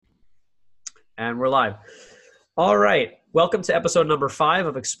And we're live. All right. Welcome to episode number 5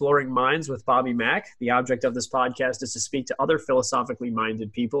 of Exploring Minds with Bobby Mack. The object of this podcast is to speak to other philosophically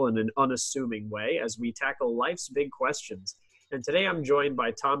minded people in an unassuming way as we tackle life's big questions. And today I'm joined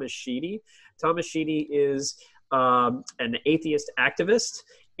by Thomas Sheedy. Thomas Sheedy is an atheist activist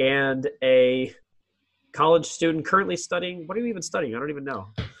and a college student currently studying. What are you even studying? I don't even know.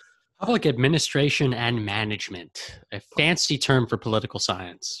 Public administration and management, a fancy term for political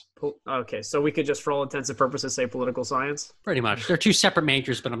science. Okay, so we could just, for all intents and purposes, say political science? Pretty much. They're two separate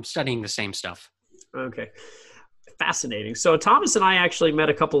majors, but I'm studying the same stuff. Okay. Fascinating. So Thomas and I actually met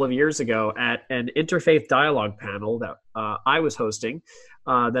a couple of years ago at an interfaith dialogue panel that I was hosting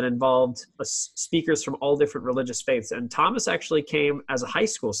that involved speakers from all different religious faiths. And Thomas actually came as a high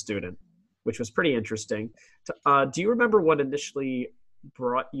school student, which was pretty interesting. Do you remember what initially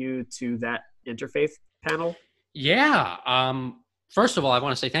brought you to that interfaith panel? Yeah. First of all, I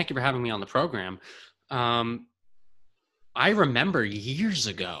want to say thank you for having me on the program. I remember years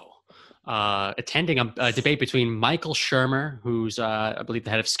ago attending a debate between Michael Shermer, who's, I believe, the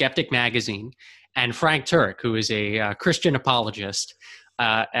head of Skeptic Magazine, and Frank Turek, who is a Christian apologist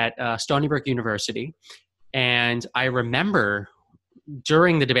at Stony Brook University. And I remember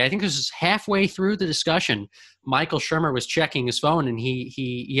during the debate, I think this was halfway through the discussion, Michael Shermer was checking his phone and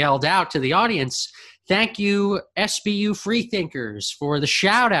he yelled out to the audience, "Thank you, SBU Freethinkers, for the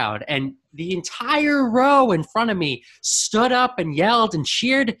shout out." And the entire row in front of me stood up and yelled and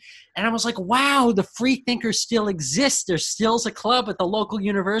cheered. And I was like, wow, the Freethinkers still exist. There's still a club at the local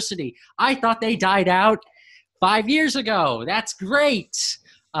university. I thought they died out 5 years ago. That's great.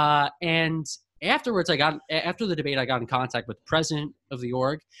 And afterwards, after the debate, I got in contact with the president of the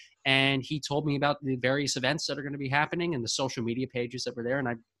org, and he told me about the various events that are going to be happening and the social media pages that were there. And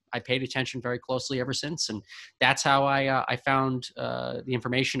I paid attention very closely ever since. And that's how I found the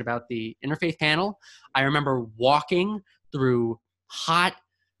information about the interfaith panel. I remember walking through a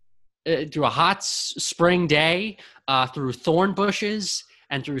hot spring day, through thorn bushes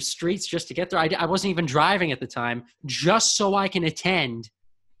and through streets just to get there. I wasn't even driving at the time, just so I can attend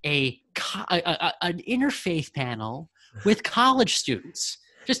an interfaith panel with college students.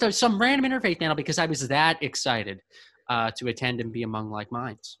 Just some random interfaith panel because I was that excited to attend and be among like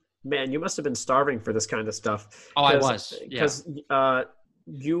minds. Man, you must have been starving for this kind of stuff. Oh, I was. Because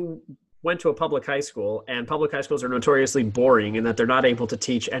you went to a public high school, and public high schools are notoriously boring in that they're not able to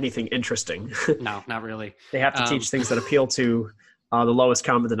teach anything interesting. No, not really. They have to teach things that appeal to the lowest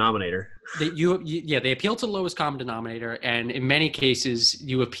common denominator. They appeal to the lowest common denominator, and in many cases,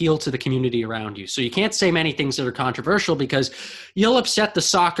 you appeal to the community around you. So you can't say many things that are controversial because you'll upset the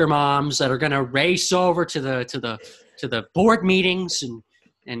soccer moms that are going to race over to the board meetings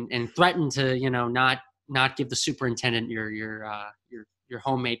and threaten to not give the superintendent your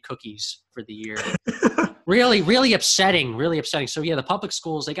homemade cookies for the year. Really upsetting. So yeah, the public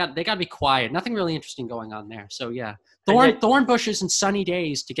schools, they got to be quiet. Nothing really interesting going on there. So yeah, thorn bushes and sunny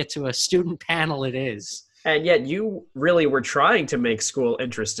days to get to a student panel it is. And yet you really were trying to make school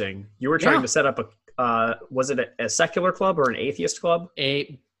interesting. You were trying to set up was it a secular club or an atheist club?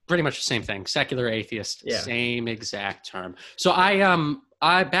 Pretty much the same thing. Secular atheist, Same exact term. So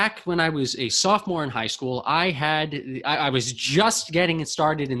I back when I was a sophomore in high school, I was just getting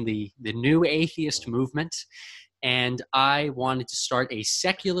started in the new atheist movement, and I wanted to start a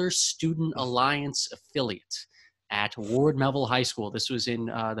secular student alliance affiliate at Ward Melville High School. This was in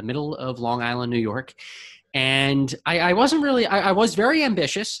the middle of Long Island, New York. And I wasn't really, I was very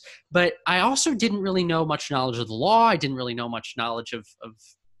ambitious, but I also didn't really know much knowledge of the law. I didn't really know much knowledge of a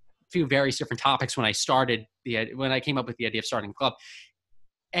few various different topics when I came up with the idea of starting a club.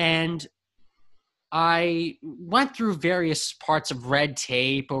 And I went through various parts of red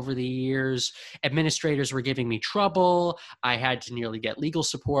tape over the years. Administrators were giving me trouble. I had to nearly get legal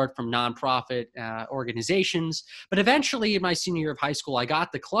support from nonprofit organizations. But eventually, in my senior year of high school, I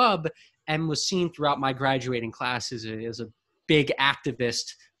got the club and was seen throughout my graduating class as a big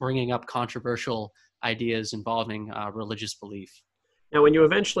activist bringing up controversial ideas involving religious belief. Now, when you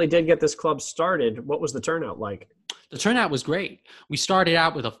eventually did get this club started, what was the turnout like? The turnout was great. We started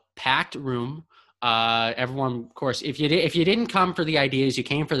out with a packed room. Everyone, of course, if you didn't come for the ideas, you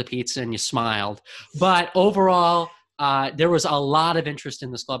came for the pizza and you smiled. But overall, there was a lot of interest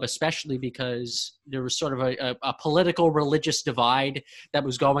in this club, especially because there was sort of a political religious divide that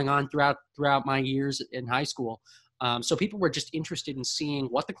was going on throughout my years in high school. So people were just interested in seeing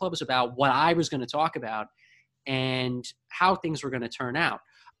what the club was about, what I was going to talk about, and how things were going to turn out.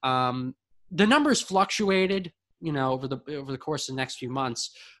 The numbers fluctuated, over the course of the next few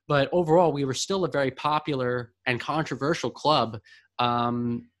months, but overall we were still a very popular and controversial club.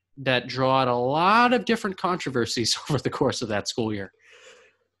 that draw out a lot of different controversies over the course of that school year.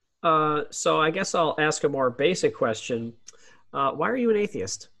 So I guess I'll ask a more basic question. Why are you an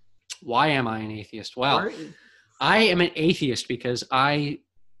atheist? Why am I an atheist? Well, I am an atheist because I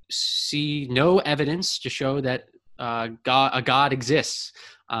see no evidence to show that a God exists.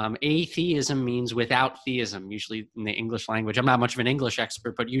 Atheism means without theism, usually in the English language. I'm not much of an English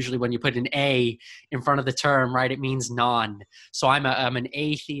expert, but usually when you put an A in front of the term, right, it means non. So I'm an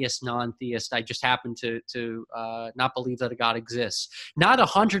atheist, non-theist. I just happen to not believe that a God exists. I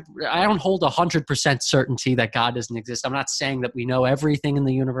don't hold 100% certainty that God doesn't exist. I'm not saying that we know everything in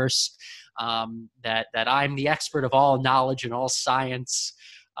the universe, that I'm the expert of all knowledge and all science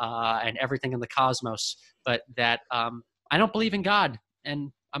and everything in the cosmos, but that I don't believe in God.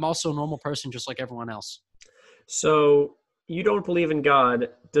 And I'm also a normal person just like everyone else. So you don't believe in God.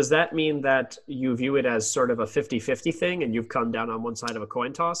 Does that mean that you view it as sort of a 50-50 thing and you've come down on one side of a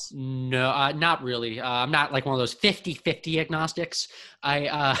coin toss? No, not really. I'm not like one of those 50-50 agnostics.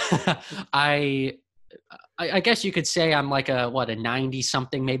 I guess you could say I'm like a 90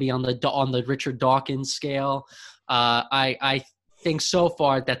 something, maybe on the Richard Dawkins scale. I think so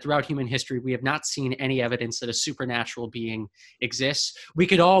far that throughout human history, we have not seen any evidence that a supernatural being exists. We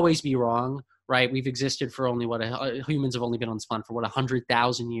could always be wrong, right? We've existed for only humans have only been on this planet for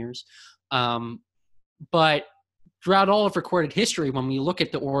 100,000 years. But throughout all of recorded history, when we look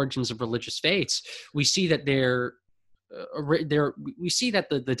at the origins of religious faiths, we see that we see that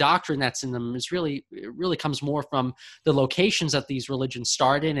the doctrine that's in them really comes more from the locations that these religions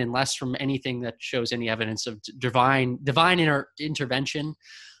start in and less from anything that shows any evidence of divine intervention.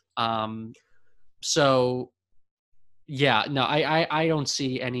 So yeah, no, I don't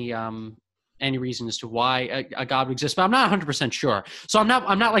see any reason as to why a God would exist, but I'm not 100% sure. So I'm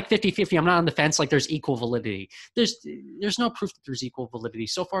not like 50-50. I'm not on the fence like there's equal validity. There's no proof that there's equal validity.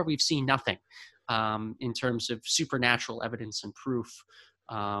 So far, we've seen nothing in terms of supernatural evidence and proof,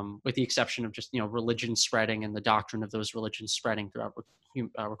 with the exception of just, religion spreading and the doctrine of those religions spreading throughout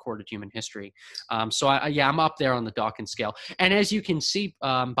recorded human history. So I'm up there on the Dawkins scale. And as you can see,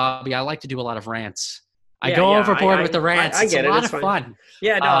 Bobby, I like to do a lot of rants. I go overboard with the rants. I get it's a lot of fun.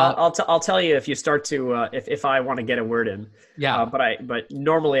 Yeah, no, I'll tell you if you start to if I want to get a word in. Yeah. But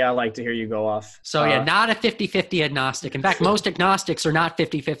normally I like to hear you go off. So not a 50-50 agnostic. In fact, most agnostics are not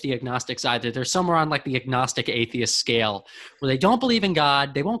 50-50 agnostics either. They're somewhere on like the agnostic atheist scale where they don't believe in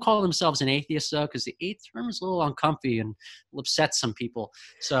God. They won't call themselves an atheist though, because the atheist term is a little uncomfy and will upset some people.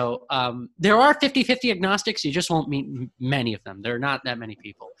 So there are 50-50 agnostics. You just won't meet many of them. There are not that many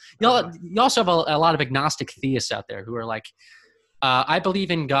people. You also have a lot of agnostic theists out there who are like, I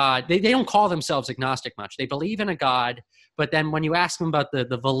believe in God. They don't call themselves agnostic much. They believe in a God, but then when you ask them about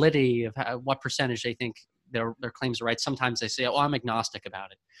the validity of what percentage they think their claims are right, sometimes they say, oh, I'm agnostic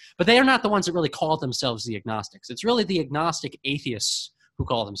about it. But they are not the ones that really call themselves the agnostics. It's really the agnostic atheists who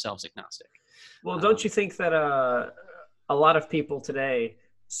call themselves agnostic. Well, don't you think that a lot of people today,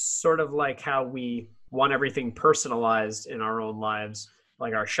 sort of like how we want everything personalized in our own lives,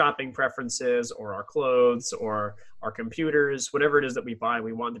 like our shopping preferences or our clothes or our computers, whatever it is that we buy,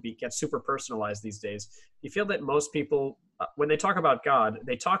 we want to get super personalized these days. You feel that most people, when they talk about God,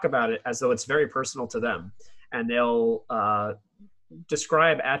 they talk about it as though it's very personal to them. And they'll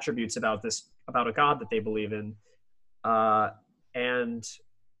describe attributes about a God that they believe in. And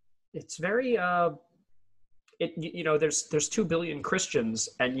it's very, there's 2 billion Christians,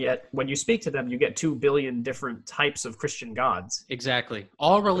 and yet when you speak to them, you get 2 billion different types of Christian gods. Exactly.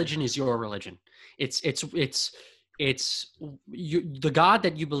 All religion is your religion. The God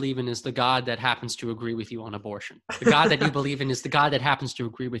that you believe in is the God that happens to agree with you on abortion. The God that you believe in is the God that happens to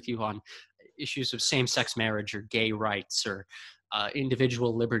agree with you on issues of same-sex marriage or gay rights or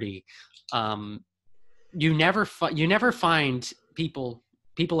individual liberty. You never find people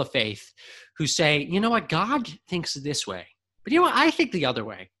of faith who say, you know what, God thinks this way, but you know what, I think the other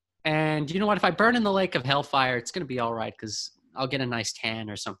way. And you know what, if I burn in the lake of hellfire, it's going to be all right because I'll get a nice tan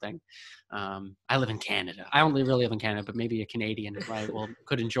or something. I live in Canada. I don't really live in Canada, but maybe a Canadian, right,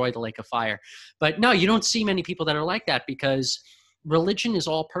 could enjoy the lake of fire. But no, you don't see many people that are like that because religion is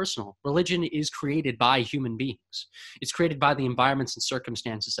all personal. Religion is created by human beings. It's created by the environments and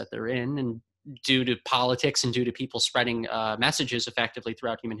circumstances that they're in, and due to politics and due to people spreading messages effectively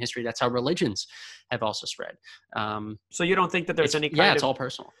throughout human history, that's how religions have also spread. So you don't think that there's it's all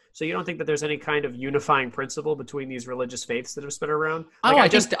personal. So you don't think that there's any kind of unifying principle between these religious faiths that have spread around?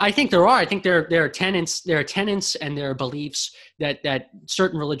 I think there are. I think there are tenets and there are beliefs that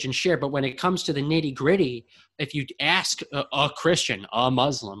certain religions share. But when it comes to the nitty gritty, if you ask a Christian, a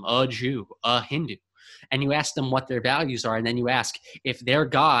Muslim, a Jew, a Hindu, and you ask them what their values are, and then you ask if their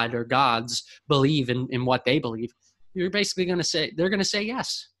God or gods believe in what they believe, you're basically going to say, they're going to say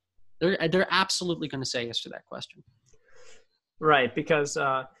yes. They're absolutely going to say yes to that question. Right, because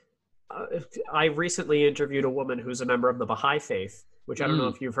I recently interviewed a woman who's a member of the Baha'i faith, which I don't know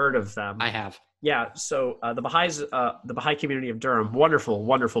if you've heard of them. I have. Yeah, so the Baha'i community of Durham, wonderful,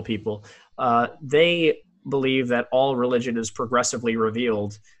 wonderful people. They believe that all religion is progressively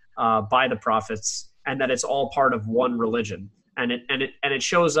revealed by the prophets, and that it's all part of one religion, and it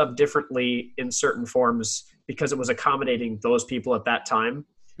shows up differently in certain forms because it was accommodating those people at that time.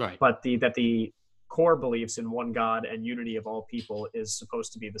 Right. But the core beliefs in one God and unity of all people is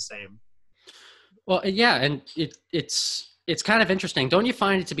supposed to be the same. Well, yeah, and it's kind of interesting. Don't you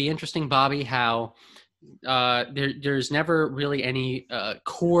find it to be interesting, Bobby, how there's never really any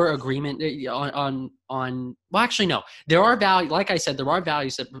core agreement on well, actually, no. There are values, like I said, there are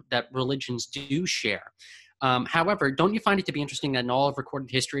values that religions do share. However, don't you find it to be interesting that in all of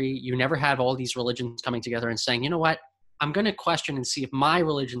recorded history, you never have all these religions coming together and saying, you know what, I'm going to question and see if my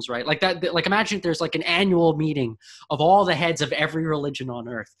religion's right. Like that, like imagine if there's like an annual meeting of all the heads of every religion on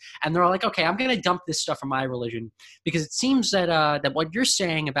earth. And they're all like, okay, I'm going to dump this stuff from my religion because it seems that that what you're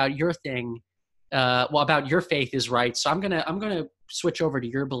saying about your thing, about your faith is right. So I'm going to switch over to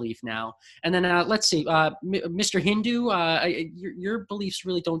your belief now. And then let's see, Mr. Hindu, your beliefs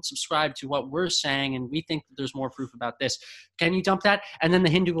really don't subscribe to what we're saying, and we think that there's more proof about this. Can you dump that? And then the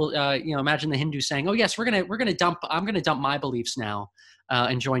Hindu will, imagine the Hindu saying, "Oh yes, I'm going to dump my beliefs now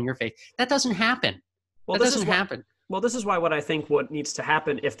and join your faith." That doesn't happen. Well, that doesn't happen. Well, this is why what I think what needs to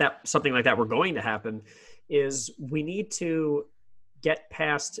happen, if that something like that were going to happen, is we need to get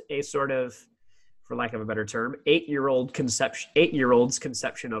past a sort of, for lack of a better term, 8-year-old's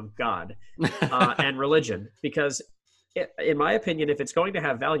conception of God and religion. Because in my opinion, if it's going to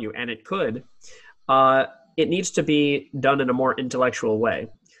have value, and it could, it needs to be done in a more intellectual way.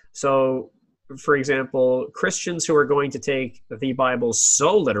 So, for example, Christians who are going to take the Bible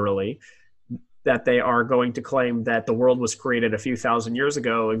so literally that they are going to claim that the world was created a few thousand years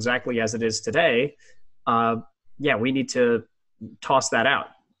ago exactly as it is today, we need to toss that out.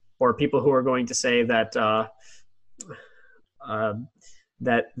 Or people who are going to say that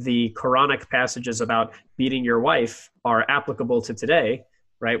that the Quranic passages about beating your wife are applicable to today,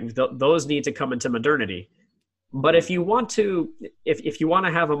 right? Those need to come into modernity. But if you want to, if you want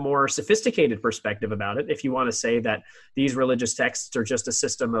to have a more sophisticated perspective about it, if you want to say that these religious texts are just a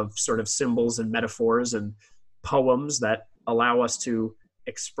system of sort of symbols and metaphors and poems that allow us to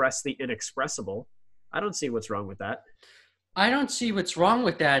express the inexpressible, I don't see what's wrong with that. I don't see what's wrong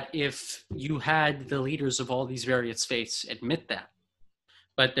with that if you had the leaders of all these various faiths admit that.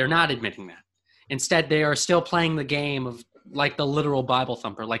 But they're not admitting that. Instead, they are still playing the game of like the literal Bible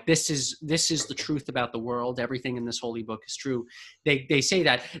thumper. Like this is the truth about the world. Everything in this holy book is true. They say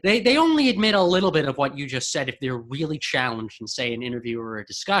that. They only admit a little bit of what you just said if they're really challenged in, say, an interview or a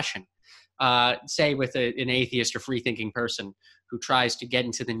discussion. Say with an atheist or free-thinking person who tries to get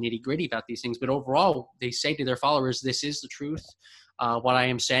into the nitty-gritty about these things. But overall, they say to their followers, this is the truth. What I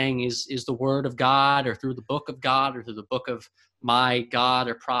am saying is the word of God, or through the book of God, or through the book of my God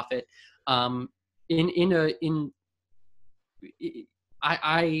or prophet. I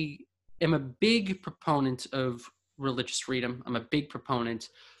am a big proponent of religious freedom. I'm a big proponent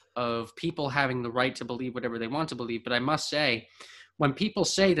of people having the right to believe whatever they want to believe. But I must say, when people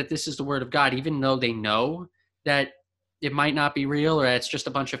say that this is the word of God, even though they know that it might not be real or it's just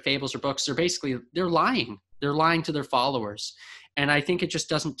a bunch of fables or books, they're lying. They're lying to their followers. And I think it just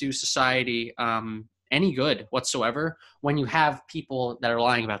doesn't do society any good whatsoever when you have people that are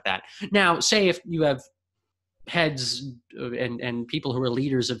lying about that. Now, say if you have heads and people who are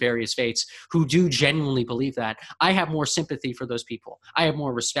leaders of various faiths who do genuinely believe that, I have more sympathy for those people. I have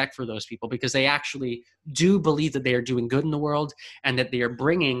more respect for those people because they actually do believe that they are doing good in the world and that they are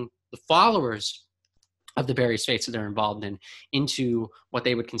bringing the followers of the various faiths that they're involved in into what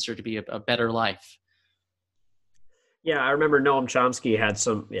they would consider to be a better life. Yeah, I remember Noam Chomsky had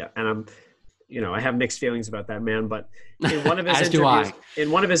some, and I have mixed feelings about that man, but in one of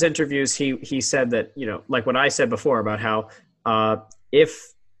his interviews, he said that, like what I said before about how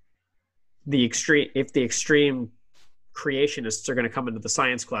if the extreme creationists are going to come into the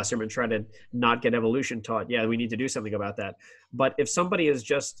science classroom and try to not get evolution taught, we need to do something about that. But if somebody is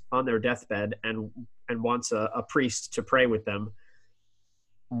just on their deathbed and wants a priest to pray with them,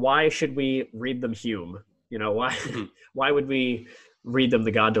 why should we read them Hume? Why would we read them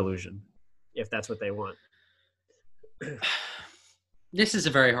The God Delusion if that's what they want? This is a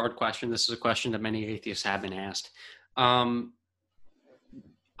very hard question. This is a question that many atheists have been asked. I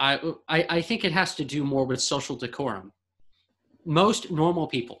I think it has to do more with social decorum. Most normal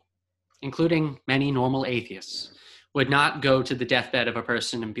people, including many normal atheists, would not go to the deathbed of a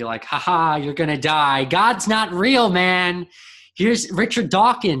person and be like, haha, you're going to die. God's not real, man. Here's Richard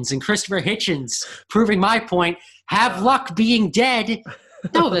Dawkins and Christopher Hitchens proving my point. Have luck being dead.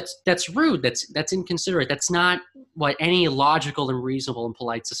 No, that's rude. That's inconsiderate. That's not what any logical and reasonable and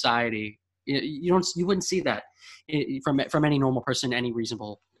polite society. You wouldn't see that from any normal person in any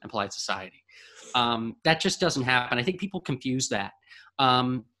reasonable and polite society. That just doesn't happen. I think people confuse that.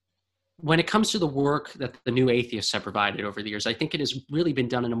 When it comes to the work that the new atheists have provided over the years, I think it has really been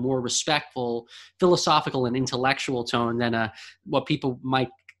done in a more respectful, philosophical, and intellectual tone than what people might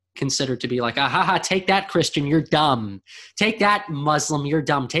consider to be like, take that, Christian, you're dumb. Take that, Muslim, you're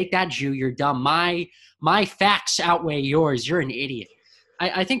dumb. Take that, Jew, you're dumb. My facts outweigh yours. You're an idiot.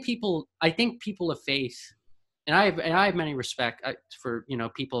 I think people of faith, and I have many respect for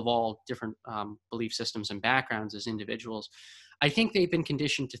people of all different belief systems and backgrounds as individuals. I think they've been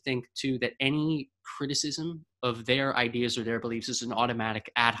conditioned to think, too, that any criticism of their ideas or their beliefs is an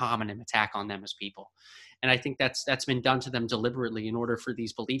automatic ad hominem attack on them as people. And I think that's been done to them deliberately in order for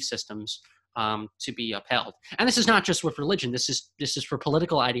these belief systems to be upheld. And this is not just with religion. This is for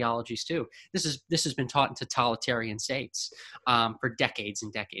political ideologies, too. This has been taught in totalitarian states for decades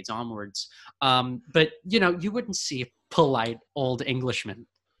and decades onwards. But, you wouldn't see a polite old Englishman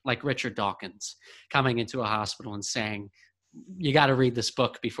like Richard Dawkins coming into a hospital and saying, you got to read this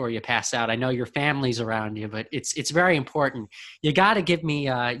book before you pass out. I know your family's around you, but it's very important. You got to give me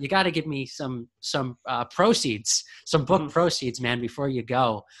some proceeds, some book proceeds, man, before you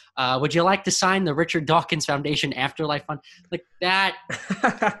go. Would you like to sign the Richard Dawkins Foundation Afterlife Fund? Like that.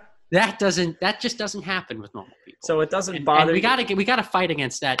 That just doesn't happen with normal people. So it doesn't bother. And we got to fight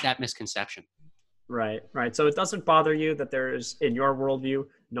against that misconception. Right. So it doesn't bother you that there is, in your worldview,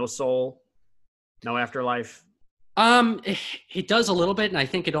 no soul, no afterlife. It does a little bit, and I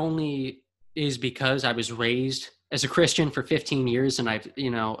think it only is because I was raised as a Christian for 15 years, and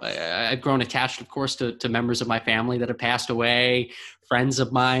I've grown attached, of course, to members of my family that have passed away, friends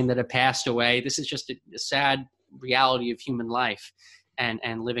of mine that have passed away. This is just a sad reality of human life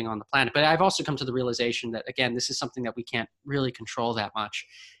and living on the planet. But I've also come to the realization that, again, this is something that we can't really control that much,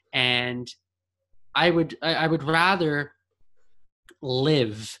 and I would rather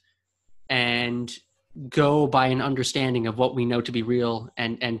live and go by an understanding of what we know to be real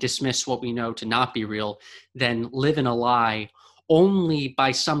and dismiss what we know to not be real than live in a lie only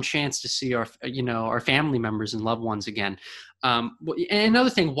by some chance to see our family members and loved ones again. And another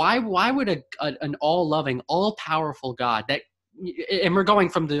thing, why would an all-loving, all-powerful God that, and we're going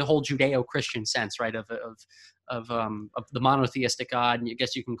from the whole Judeo-Christian sense, right, of the monotheistic God, and I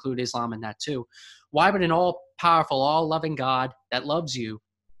guess you can include Islam in that too. Why would an all-powerful, all-loving God that loves you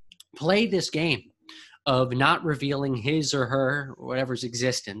play this game of not revealing his or her or whatever's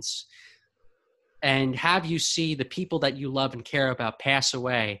existence and have you see the people that you love and care about pass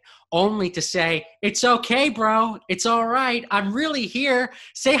away only to say, it's okay, bro. It's all right. I'm really here.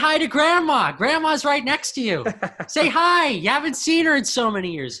 Say hi to grandma. Grandma's right next to you. Say hi. You haven't seen her in so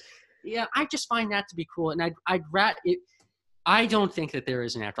many years. Yeah, I just find that to be cruel. And I don't think that there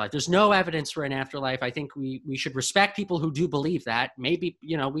is an afterlife. There's no evidence for an afterlife. I think we should respect people who do believe that. Maybe,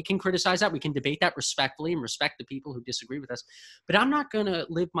 we can criticize that. We can debate that respectfully and respect the people who disagree with us. But I'm not going to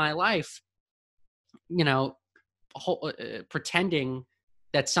live my life, pretending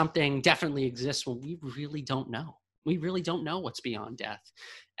that something definitely exists when we really don't know. We really don't know what's beyond death.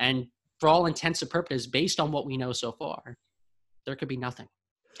 And for all intents and purposes, based on what we know so far, there could be nothing.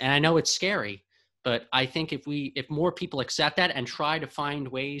 And I know it's scary. But I think if more people accept that and try to find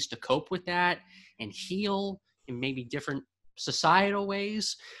ways to cope with that and heal in maybe different societal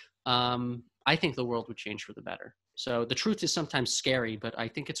ways, I think the world would change for the better. So the truth is sometimes scary, but I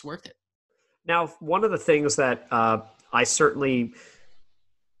think it's worth it. Now, one of the things that I certainly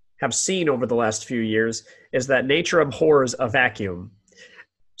have seen over the last few years is that nature abhors a vacuum.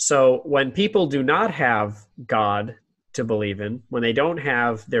 So when people do not have God to believe in, when they don't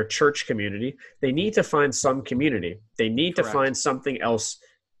have their church community, they need to find some community. They need to find something else,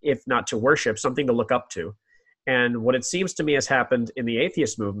 if not to worship, something to look up to. And what it seems to me has happened in the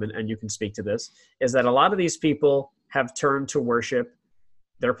atheist movement, and you can speak to this, is that a lot of these people have turned to worship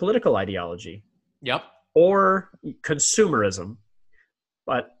their political ideology. Yep. Or consumerism,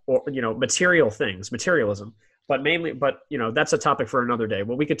 or material things, materialism. But mainly, that's a topic for another day.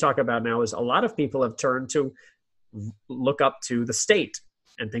 What we could talk about now is a lot of people have turned to look up to the state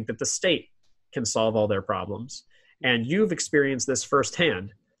and think that the state can solve all their problems. And you've experienced this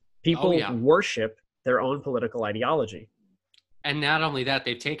firsthand. People worship their own political ideology. And not only that,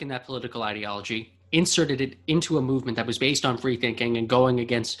 they've taken that political ideology, inserted it into a movement that was based on free thinking and going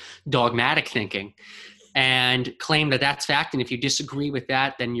against dogmatic thinking, and claim that that's fact. And if you disagree with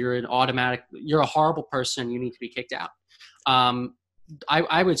that, then you're a horrible person. You need to be kicked out.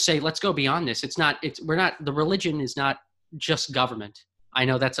 I would say, let's go beyond this. The religion is not just government. I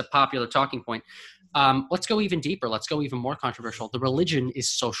know that's a popular talking point. Let's go even deeper. Let's go even more controversial. The religion is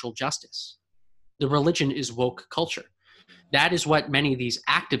social justice. The religion is woke culture. That is what many of these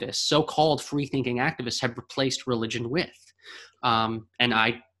activists, so-called free-thinking activists, have replaced religion with. And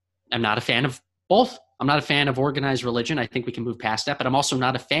I am not a fan of both. I'm not a fan of organized religion. I think we can move past that. But I'm also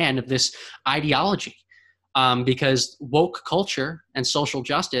not a fan of this ideology because woke culture and social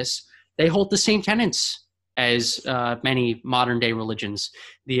justice, they hold the same tenets as many modern-day religions.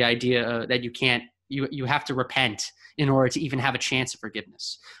 The idea that you have to repent in order to even have a chance of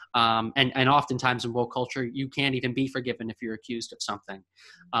forgiveness. And oftentimes in woke culture, you can't even be forgiven if you're accused of something.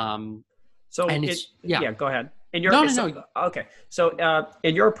 Go ahead. Okay. So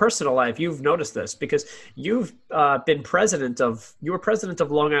in your personal life, you've noticed this because you've been president of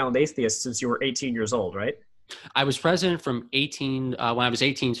Long Island Atheists since you were 18 years old, right? I was president from 18 when I was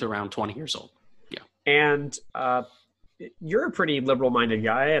 18 to around 20 years old. Yeah. And you're a pretty liberal-minded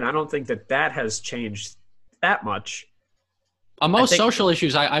guy, and I don't think that has changed that much. On most social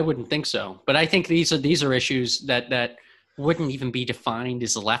issues, I wouldn't think so. But I think these are issues that wouldn't even be defined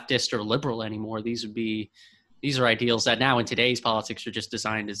as leftist or liberal anymore. These are ideals that now in today's politics are just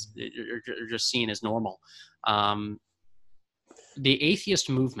seen as normal. The atheist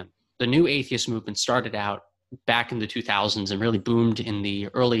movement, the new atheist movement, started out back in the 2000s and really boomed in the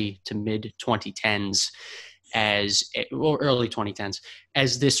early to mid 2010s early 2010s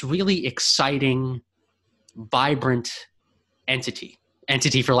as this really exciting, vibrant entity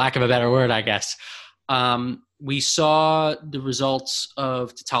for lack of a better word, I guess. We saw the results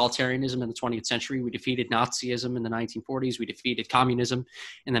of totalitarianism in the 20th century. We defeated Nazism in the 1940s. We defeated communism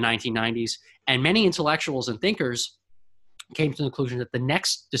in the 1990s. And many intellectuals and thinkers came to the conclusion that the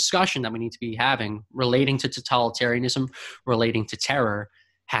next discussion that we need to be having relating to totalitarianism, relating to terror,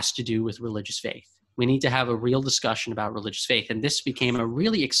 has to do with religious faith. We need to have a real discussion about religious faith. And this became a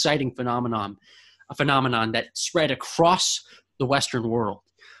really exciting phenomenon that spread across the Western world.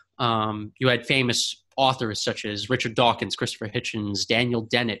 You had famous authors such as Richard Dawkins, Christopher Hitchens, Daniel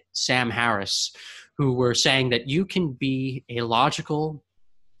Dennett, Sam Harris, who were saying that you can be a logical,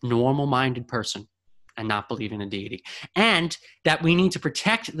 normal-minded person and not believe in a deity, and that we need to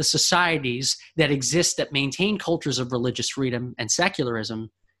protect the societies that exist that maintain cultures of religious freedom and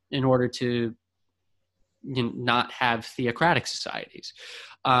secularism in order to not have theocratic societies.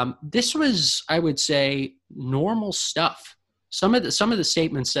 This was, I would say, normal stuff. Some of the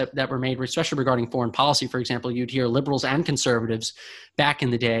statements that were made, especially regarding foreign policy, for example, you'd hear liberals and conservatives back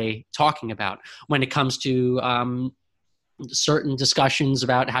in the day talking about when it comes to certain discussions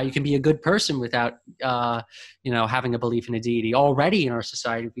about how you can be a good person without, having a belief in a deity. Already in our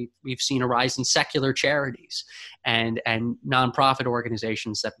society, we've seen a rise in secular charities and nonprofit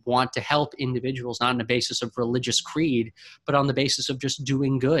organizations that want to help individuals, not on the basis of religious creed, but on the basis of just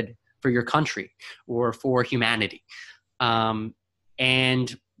doing good for your country or for humanity. And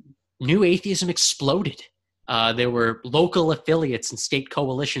new atheism exploded. There were local affiliates and state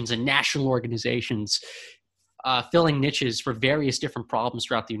coalitions and national organizations filling niches for various different problems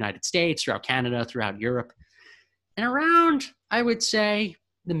throughout the United States, throughout Canada, throughout Europe. And around, I would say,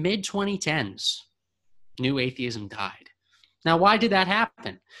 the mid-2010s, new atheism died. Now, why did that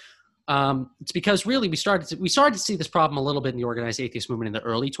happen? It's because really we started to see this problem a little bit in the organized atheist movement in the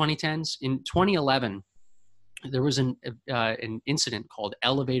early 2010s. In 2011, there was an incident called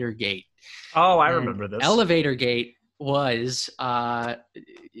Elevator Gate. Oh, I remember this. Elevator Gate was there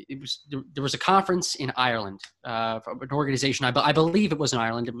was a conference in Ireland from an organization. I believe it was in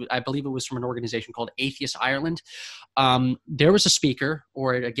Ireland. I believe it was from an organization called Atheist Ireland. There was a speaker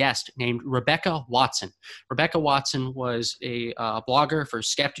or a guest named Rebecca Watson. Rebecca Watson was a blogger for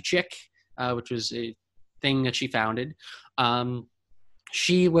Skeptichick, which was a thing that she founded.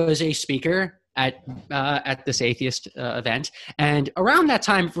 She was a speaker at this atheist event. And around that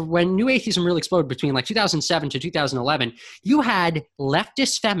time, when new atheism really exploded between like 2007 to 2011, you had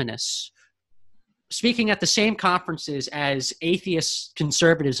leftist feminists speaking at the same conferences as atheists,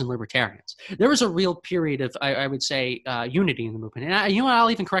 conservatives, and libertarians. There was a real period of, I would say, unity in the movement. And I'll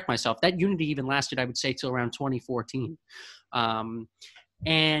even correct myself. That unity even lasted, I would say, till around 2014. But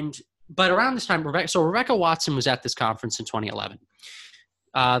around this time, Rebecca Watson was at this conference in 2011.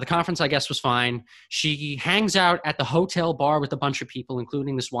 The conference, I guess, was fine. She hangs out at the hotel bar with a bunch of people,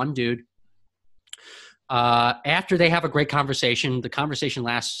 including this one dude. After they have a great conversation, the conversation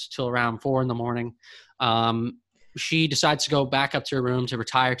lasts till around 4 a.m. She decides to go back up to her room, to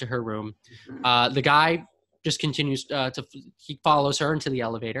retire to her room. The guy just continues he follows her into the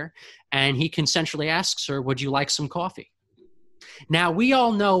elevator, and he consensually asks her, "Would you like some coffee?" Now, we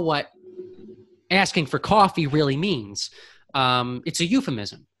all know what asking for coffee really means. It's a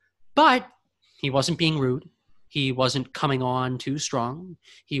euphemism, but he wasn't being rude. He wasn't coming on too strong.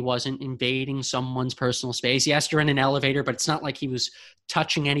 He wasn't invading someone's personal space. He asked her in an elevator, but it's not like he was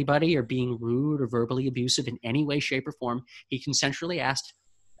touching anybody or being rude or verbally abusive in any way, shape, or form. He consensually asked,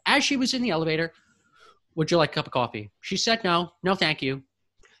 as she was in the elevator, "Would you like a cup of coffee?" She said no, thank you.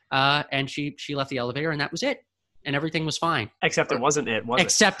 And she left the elevator, and that was it. And everything was fine. Except it wasn't it, was it?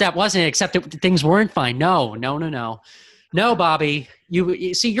 Except that wasn't it. Except that things weren't fine. No, Bobby.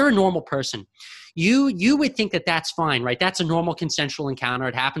 You see, you're a normal person. You would think that that's fine, right? That's a normal consensual encounter.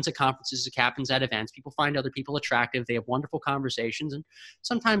 It happens at conferences. It happens at events. People find other people attractive. They have wonderful conversations, and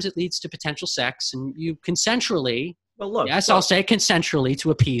sometimes it leads to potential sex. And you consensually, I'll say consensually,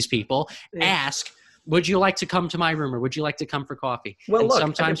 to appease people, ask, "Would you like to come to my room, or would you like to come for coffee?" Well, and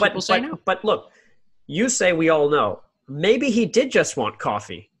sometimes people say no. But look, you say we all know. Maybe he did just want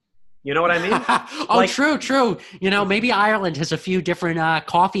coffee. You know what I mean? True. Maybe Ireland has a few different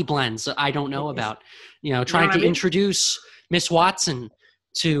coffee blends I don't know about. Trying to introduce Miss Watson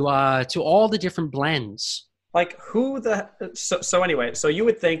to all the different blends. Like so anyway, so you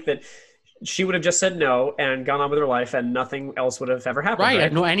would think that she would have just said no and gone on with her life, and nothing else would have ever happened.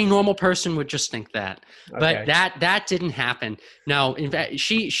 Right. No, any normal person would just think that. Okay. But that didn't happen. No, in fact,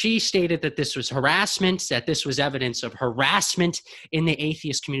 she stated that this was harassment, that this was evidence of harassment in the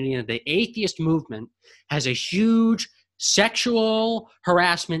atheist community, and the atheist movement has a huge sexual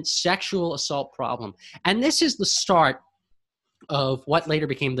harassment, sexual assault problem. And this is the start of what later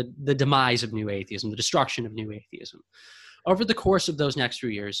became the demise of New Atheism, the destruction of New Atheism. Over the course of those next few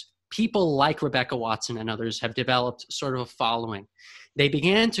years, people like Rebecca Watson and others have developed sort of a following. They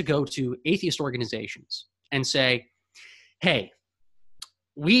began to go to atheist organizations and say, "Hey,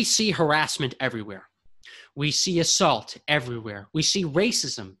 we see harassment everywhere. We see assault everywhere. We see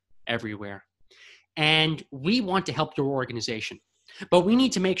racism everywhere. And we want to help your organization. But we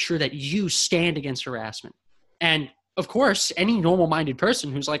need to make sure that you stand against harassment." And of course, any normal-minded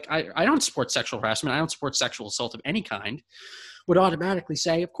person who's like, I don't support sexual harassment, I don't support sexual assault of any kind, would automatically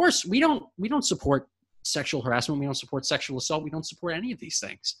say, of course, we don't support sexual harassment, we don't support sexual assault, we don't support any of these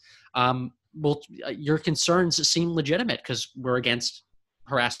things. Your concerns seem legitimate because we're against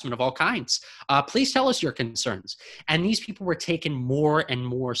harassment of all kinds. Please tell us your concerns. And these people were taken more and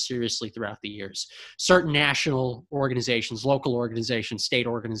more seriously throughout the years. Certain national organizations, local organizations, state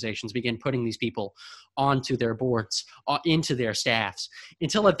organizations began putting these people onto their boards, into their staffs,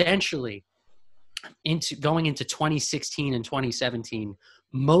 until eventually, going into 2016 and 2017,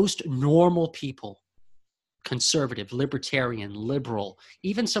 most normal people, conservative, libertarian, liberal,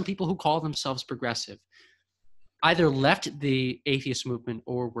 even some people who call themselves progressive, either left the atheist movement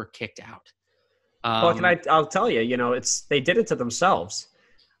or were kicked out. I'll tell you, they did it to themselves.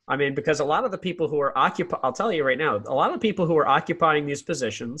 I mean, because a lot of the people who are I'll tell you right now, a lot of the people who are occupying these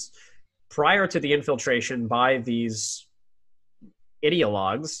positions prior to the infiltration by these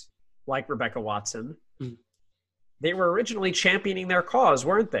ideologues like Rebecca Watson, they were originally championing their cause,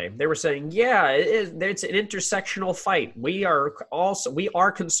 weren't they? They were saying, yeah, it's an intersectional fight. We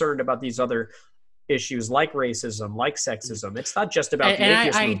are concerned about these other issues like racism, like sexism. It's not just about the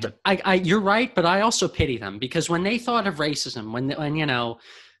atheist movement. You're right, but I also pity them, because when they thought of racism, when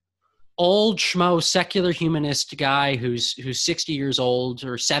old schmo secular humanist guy who's 60 years old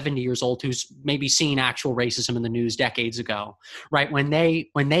or 70 years old, who's maybe seen actual racism in the news decades ago, right? When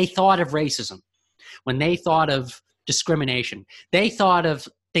they thought of racism, when they thought of discrimination, they thought of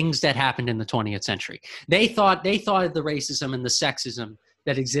things that happened in the 20th century. They thought of the racism and the sexism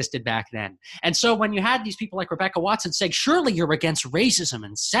that existed back then. And so when you had these people like Rebecca Watson saying, surely you're against racism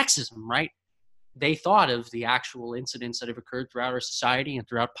and sexism, right? They thought of the actual incidents that have occurred throughout our society and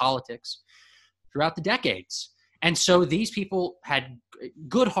throughout politics throughout the decades. And so these people had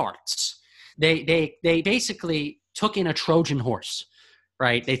good hearts. They basically took in a Trojan horse,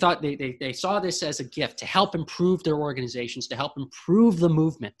 right? They thought they saw this as a gift to help improve their organizations, to help improve the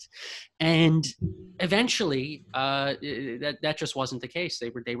movement. And eventually that just wasn't the case.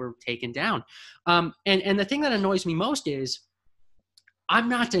 They were taken down. And the thing that annoys me most is I'm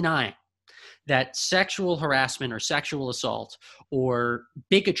not denying that sexual harassment or sexual assault or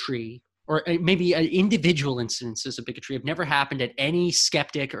bigotry, or maybe individual incidences of bigotry, have never happened at any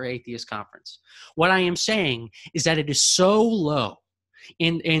skeptic or atheist conference. What I am saying is that it is so low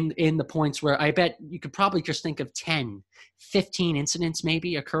in the points where I bet you could probably just think of 10, 15 incidents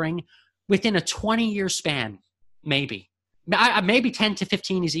maybe occurring within a 20-year span, maybe. Maybe 10 to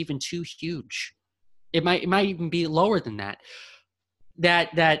 15 is even too huge. It might even be lower than that.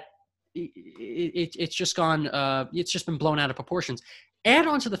 It's just gone. It's just been blown out of proportions. Add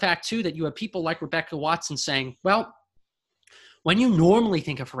on to the fact too that you have people like Rebecca Watson saying, well, when you normally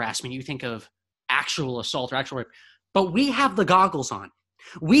think of harassment, you think of actual assault or actual rape, but we have the goggles on.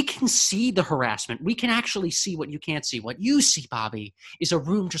 We can see the harassment. We can actually see what you can't see. What you see, Bobby, is a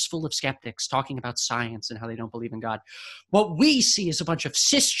room just full of skeptics talking about science and how they don't believe in God. What we see is a bunch of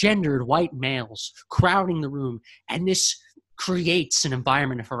cisgendered white males crowding the room, and this creates an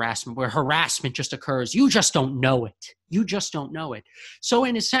environment of harassment where harassment just occurs. You just don't know it. You just don't know it. So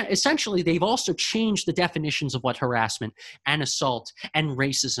essentially, they've also changed the definitions of what harassment and assault and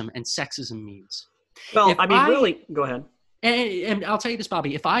racism and sexism means. Well, really, go ahead. And I'll tell you this,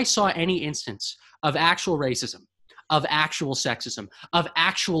 Bobby, if I saw any instance of actual racism, of actual sexism, of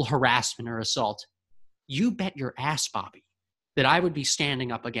actual harassment or assault, you bet your ass, Bobby, that I would be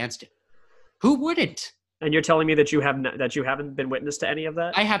standing up against it. Who wouldn't? And you're telling me that you haven't been witness to any of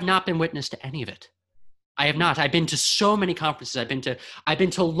that? I have not been witness to any of it. I have not. I've been to so many conferences. I've been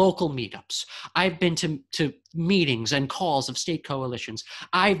to local meetups. I've been to meetings and calls of state coalitions.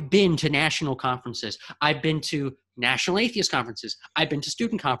 I've been to national conferences. I've been to national atheist conferences. I've been to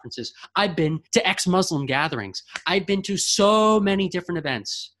student conferences. I've been to ex-Muslim gatherings. I've been to so many different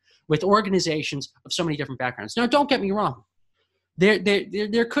events with organizations of so many different backgrounds. Now, don't get me wrong.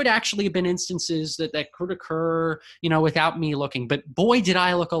 There could actually have been instances that could occur, without me looking. But boy, did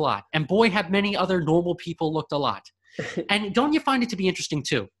I look a lot. And boy, have many other normal people looked a lot. And don't you find it to be interesting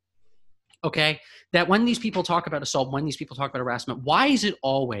too? Okay, that when these people talk about assault, when these people talk about harassment, why is it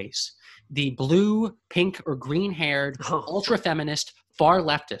always the blue, pink, or green-haired, ultra-feminist, far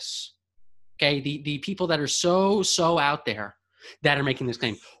leftists? Okay, the people that are so out there that are making this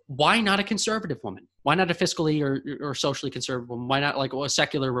claim. Why not a conservative woman? Why not a fiscally or socially conservative woman? Why not like a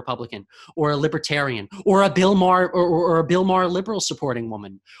secular Republican or a libertarian or a Bill Maher or a Bill Maher liberal supporting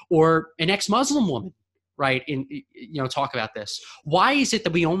woman or an ex-Muslim woman, right? Talk about this. Why is it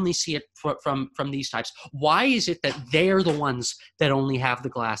that we only see it from these types? Why is it that they're the ones that only have the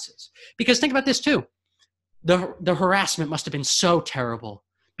glasses? Because think about this too. The harassment must have been so terrible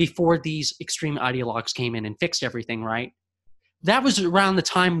before these extreme ideologues came in and fixed everything, right? That was around the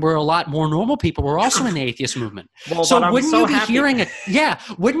time where a lot more normal people were also in the atheist movement. Well, so wouldn't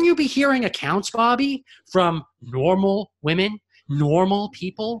you be hearing accounts, Bobby, from normal women, normal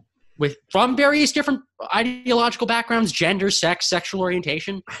people from various different ideological backgrounds, gender, sex, sexual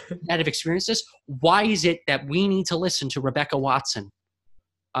orientation that have experienced this? Why is it that we need to listen to Rebecca Watson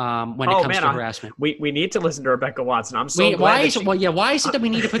when it comes to harassment? We need to listen to Rebecca Watson. I'm so glad. Why is it that we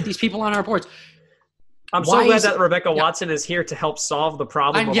need to put these people on our boards? I'm so glad that Rebecca Watson is here to help solve the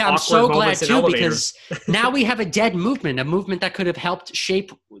problem of awkward moments in elevators. Because now we have a dead movement, a movement that could have helped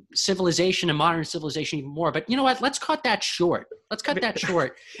shape civilization and modern civilization even more. But you know what? Let's cut that short.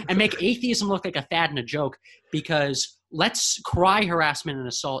 And make atheism look like a fad and a joke, because let's cry harassment and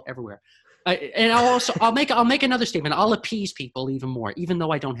assault everywhere. And I'll make another statement. I'll appease people even more, even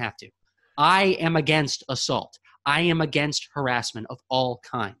though I don't have to. I am against assault. I am against harassment of all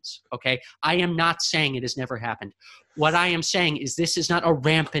kinds, okay? I am not saying it has never happened. What I am saying is this is not a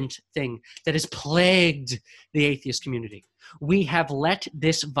rampant thing that has plagued the atheist community. We have let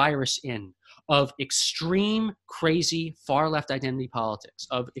this virus in of extreme, crazy, far-left identity politics,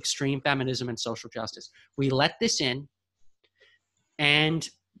 of extreme feminism and social justice. We let this in, and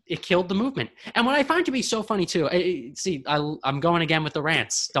it killed the movement. And what I find to be so funny, too, I'm going again with the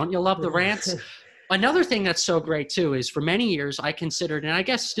rants. Don't you love the rants? Another thing that's so great, too, is for many years I considered, and I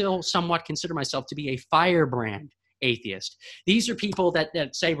guess still somewhat consider myself to be a firebrand atheist. These are people that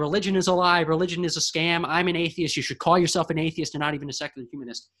say religion is a lie, religion is a scam, I'm an atheist, you should call yourself an atheist and not even a secular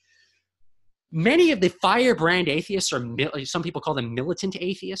humanist. Many of the firebrand atheists, or some people call them militant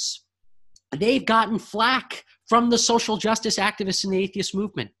atheists, they've gotten flack from the social justice activists in the atheist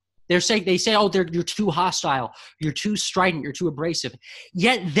movement. They say, you're too hostile, you're too strident, you're too abrasive.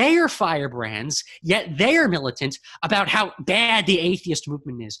 Yet they are firebrands, yet they are militant about how bad the atheist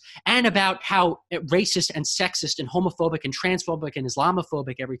movement is, and about how racist and sexist and homophobic and transphobic and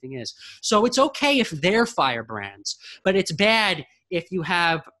Islamophobic everything is. So it's okay if they're firebrands, but it's bad if you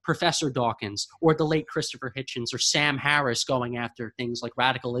have Professor Dawkins or the late Christopher Hitchens or Sam Harris going after things like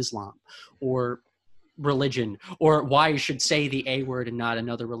radical Islam or religion, or why you should say the A word and not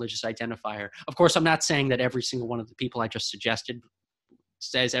another religious identifier. Of course, I'm not saying that every single one of the people I just suggested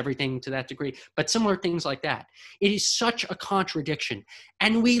says everything to that degree, but similar things like that. It is such a contradiction.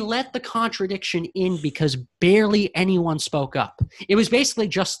 And we let the contradiction in because barely anyone spoke up. It was basically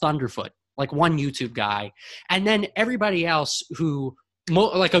just Thunderfoot, like one YouTube guy. And then everybody else who,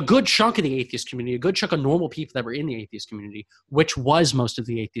 like a good chunk of the atheist community, a good chunk of normal people that were in the atheist community, which was most of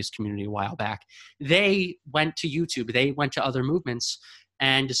the atheist community a while back, they went to YouTube. They went to other movements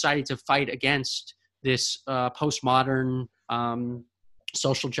and decided to fight against this postmodern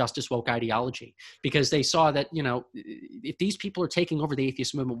social justice woke ideology, because they saw that, you know, if these people are taking over the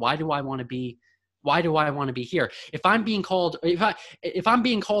atheist movement, why do I want to be here? If I'm being called a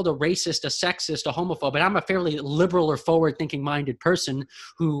racist, a sexist, a homophobe, and I'm a fairly liberal or forward-thinking minded person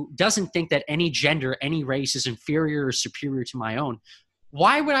who doesn't think that any gender, any race is inferior or superior to my own,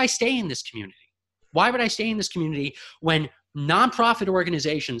 why would I stay in this community? Why would I stay in this community when nonprofit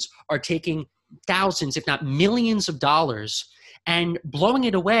organizations are taking thousands, if not millions of dollars and blowing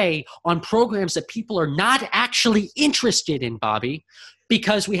it away on programs that people are not actually interested in, Bobby,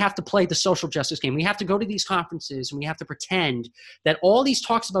 because we have to play the social justice game. We have to go to these conferences and we have to pretend that all these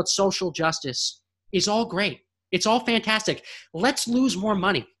talks about social justice is all great. It's all fantastic. Let's lose more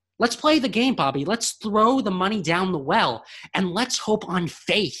money. Let's play the game, Bobby. Let's throw the money down the well and let's hope on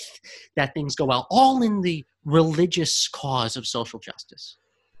faith that things go well, all in the religious cause of social justice.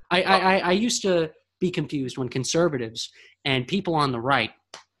 I used to be confused when conservatives and people on the right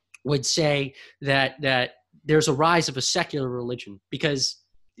would say that there's a rise of a secular religion, because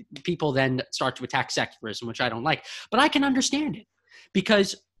people then start to attack secularism, which I don't like. But I can understand it,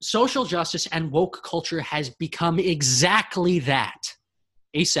 because social justice and woke culture has become exactly that,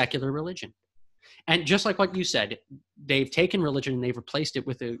 a secular religion. And just like what you said, they've taken religion and they've replaced it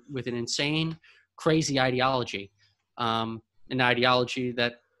with an insane, crazy ideology, an ideology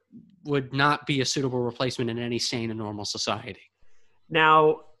that would not be a suitable replacement in any sane and normal society.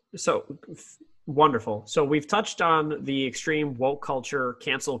 Now, so wonderful. So we've touched on the extreme woke culture,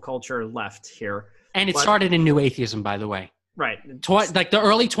 cancel culture left here. And it started in New Atheism, by the way. Right. Like the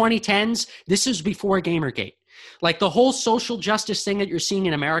early 2010s, this is before Gamergate. Like the whole social justice thing that you're seeing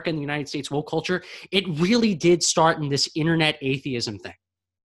in America and the United States woke culture, it really did start in this internet atheism thing.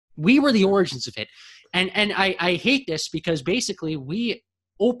 We were the origins of it. And I hate this because basically we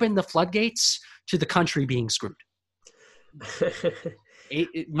opened the floodgates to the country being screwed.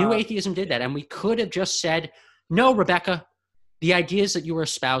 New atheism did that. And we could have just said, no, Rebecca, the ideas that you were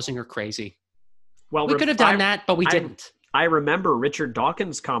espousing are crazy. Well, we could have done that, but we didn't. I remember Richard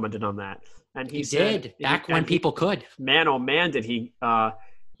Dawkins commented on that. And he said, did, back when people could. Man, oh man, did he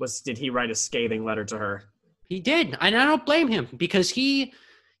write a scathing letter to her? He did. And I don't blame him, because he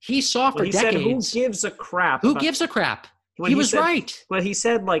saw for decades. Said, who gives a crap? Who gives a crap? He was right. Well, he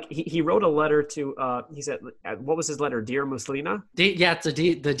said, like, he wrote a letter to, he said, what was his letter? Dear Muslima? It's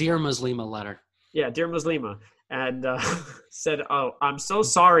the Dear Muslima letter. Yeah, Dear Muslima. And said, oh, I'm so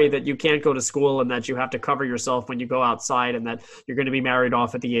sorry that you can't go to school and that you have to cover yourself when you go outside and that you're going to be married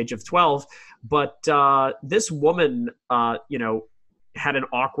off at the age of 12. But this woman, had an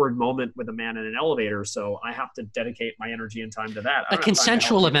awkward moment with a man in an elevator, so I have to dedicate my energy and time to that. A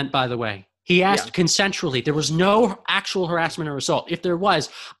consensual event, by the way. He asked consensually. There was no actual harassment or assault. If there was,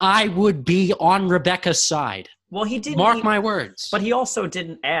 I would be on Rebecca's side. Well, he didn't. Mark my words. But he also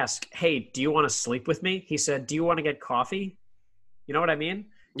didn't ask, hey, do you want to sleep with me? He said, do you want to get coffee? You know what I mean?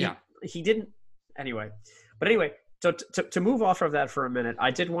 Yeah. He didn't. Anyway. But anyway, so to move off of that for a minute, I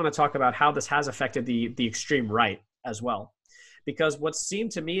did want to talk about how this has affected the extreme right as well. Because what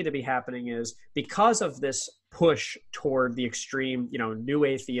seemed to me to be happening is, because of this push toward the extreme, new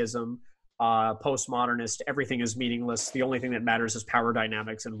atheism, postmodernist, everything is meaningless. The only thing that matters is power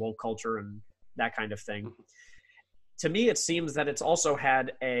dynamics and woke culture and that kind of thing. To me, it seems that it's also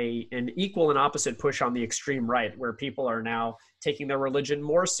had an equal and opposite push on the extreme right, where people are now taking their religion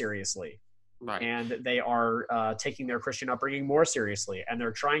more seriously. Right. And they are taking their Christian upbringing more seriously. And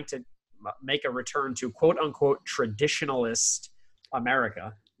they're trying to make a return to quote unquote traditionalist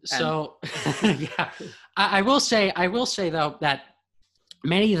America. So, yeah, I will say though, that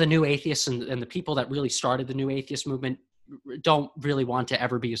many of the new atheists and the people that really started the new atheist movement don't really want to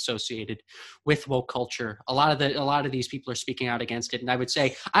ever be associated with woke culture. A lot of these people are speaking out against it. And I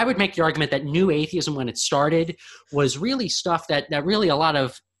would make the argument that new atheism, when it started, was really stuff that really a lot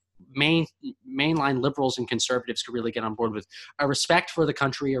of mainline liberals and conservatives could really get on board with. A respect for the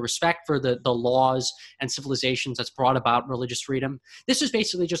country, a respect for the laws and civilizations that's brought about religious freedom. This is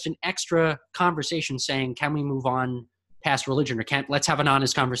basically just an extra conversation saying, can we move on past religion, or let's have an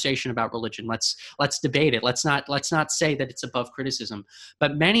honest conversation about religion. Let's debate it. Let's not say that it's above criticism.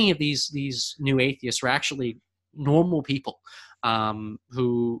 But many of these new atheists are actually normal people.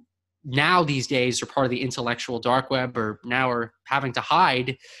 who now these days are part of the intellectual dark web, or now are having to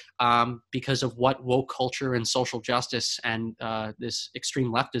hide because of what woke culture and social justice and this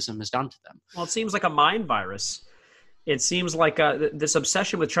extreme leftism has done to them. Well, it seems like a mind virus. It seems like this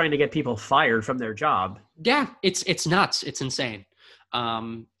obsession with trying to get people fired from their job. Yeah, it's nuts. It's insane.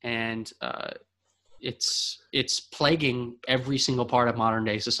 And it's plaguing every single part of modern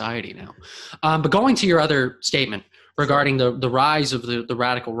day society now. But going to your other statement regarding the rise of the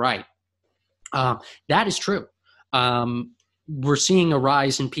radical right, that is true. We're seeing a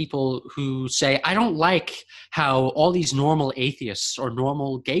rise in people who say, I don't like how all these normal atheists or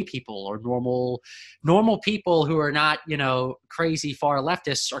normal gay people or normal people who are not, crazy far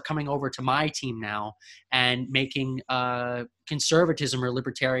leftists are coming over to my team now and making conservatism or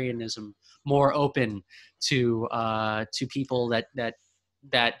libertarianism more open to people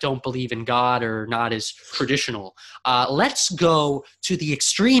that don't believe in God or not as traditional. Let's go to the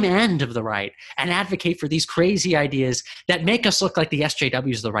extreme end of the right and advocate for these crazy ideas that make us look like the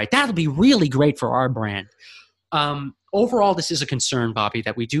SJWs of the right. That'll be really great for our brand. Overall, this is a concern, Bobby,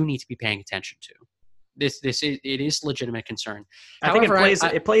 that we do need to be paying attention to. It is legitimate concern. However, I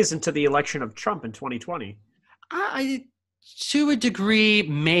think it plays into the election of Trump in 2020. To a degree,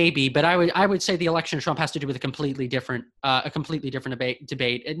 maybe, but I would say the election of Trump has to do with a completely different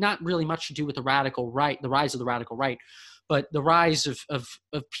debate, and not really much to do with the radical right, the rise of the radical right, but the rise of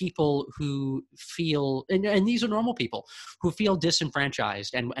people who feel, and these are normal people who feel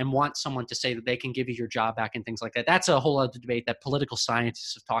disenfranchised and want someone to say that they can give you your job back and things like that. That's a whole other debate that political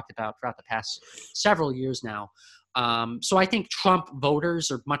scientists have talked about throughout the past several years now. So I think Trump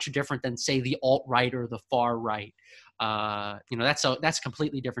voters are much different than, say, the alt-right or the far right. That's a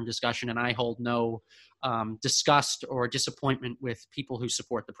completely different discussion, and I hold no disgust or disappointment with people who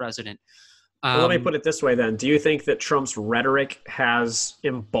support the president. Well, let me put it this way then. Do you think that Trump's rhetoric has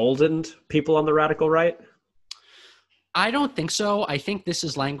emboldened people on the radical right? I don't think so. I think this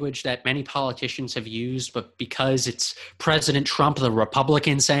is language that many politicians have used, but because it's President Trump, the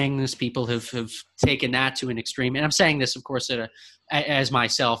Republican, saying this, people have taken that to an extreme. And I'm saying this, of course, as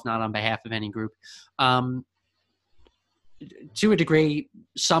myself, not on behalf of any group. To a degree,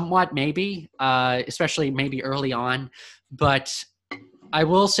 somewhat, maybe, especially maybe early on. But I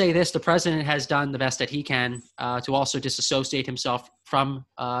will say this, the president has done the best that he can to also disassociate himself from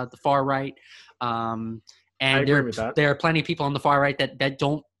the far right. And there are plenty of people on the far right that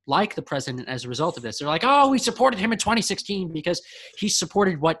don't like the president as a result of this. They're like, oh, we supported him in 2016 because he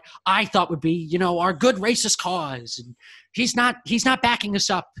supported what I thought would be, our good racist cause. And he's not backing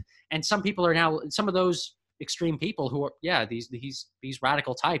us up. And some people are now, some of those extreme people who are, these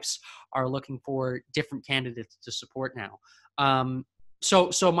radical types are looking for different candidates to support now.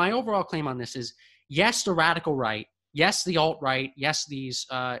 So my overall claim on this is, yes, the radical right, yes, the alt-right, yes, these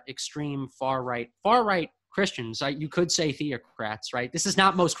extreme far right Christians. You could say theocrats, right? This is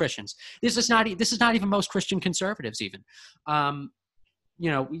not most Christians. This is not even most Christian conservatives even.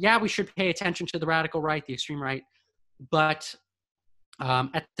 We should pay attention to the radical right, the extreme right, but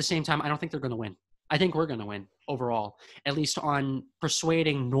at the same time, I don't think they're going to win. I think we're going to win overall, at least on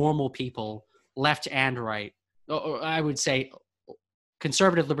persuading normal people, left and right. Or I would say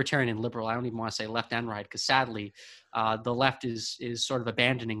conservative, libertarian, and liberal. I don't even want to say left and right, because sadly, the left is sort of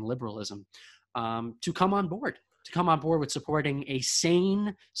abandoning liberalism to come on board with supporting a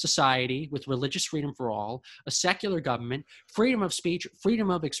sane society with religious freedom for all, a secular government, freedom of speech, freedom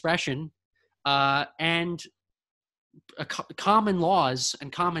of expression, and common laws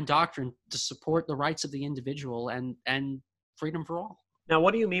and common doctrine to support the rights of the individual and freedom for all. Now,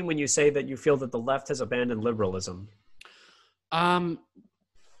 what do you mean when you say that you feel that the left has abandoned liberalism?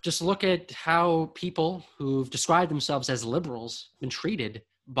 Just look at how people who've described themselves as liberals been treated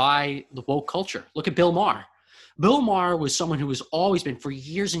by the woke culture. Look at Bill Maher. Bill Maher was someone who has always been, for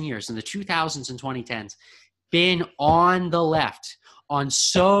years and years, in the 2000s and 2010s, been on the left on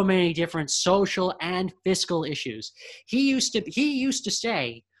so many different social and fiscal issues. He used to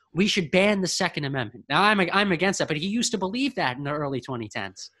say we should ban the Second Amendment. Now I'm against that, but he used to believe that in the early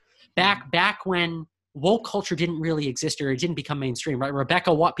 2010s, back when woke culture didn't really exist, or it didn't become mainstream, right?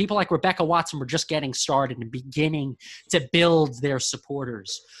 People like Rebecca Watson were just getting started and beginning to build their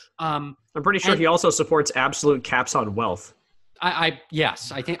supporters. I'm pretty sure he also supports absolute caps on wealth.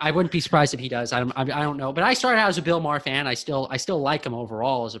 Yes, I think I wouldn't be surprised if he does. I don't know, but I started out as a Bill Maher fan. I still like him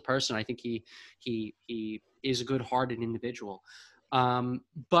overall as a person. I think he is a good-hearted individual.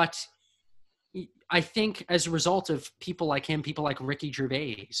 But I think as a result of people like him, people like Ricky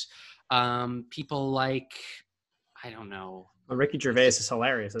Gervais, people like, I don't know, Well, Ricky Gervais is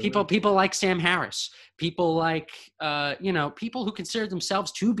hilarious. People like Sam Harris, people like, people who consider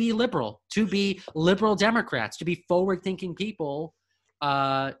themselves to be liberal Democrats, to be forward-thinking people.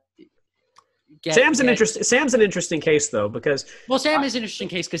 Sam's an interesting case, though, because Sam is an interesting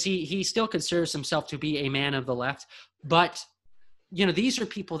case because he still considers himself to be a man of the left, but these are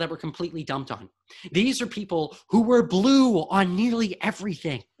people that were completely dumped on. These are people who were blue on nearly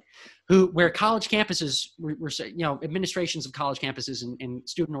everything. Where college campuses were administrations of college campuses and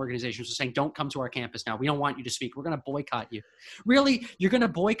student organizations were saying, don't come to our campus now. We don't want you to speak. We're going to boycott you. Really? You're going to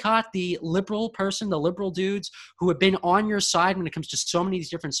boycott the liberal person, the liberal dudes who have been on your side when it comes to so many of these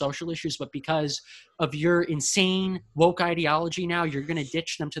different social issues, but because of your insane woke ideology now, you're going to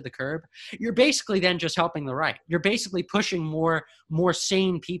ditch them to the curb. You're basically then just helping the right. You're basically pushing more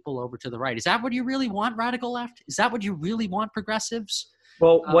sane people over to the right. Is that what you really want, radical left? Is that what you really want, progressives?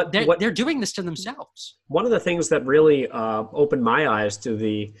 Well, they're doing this to themselves. One of the things that really opened my eyes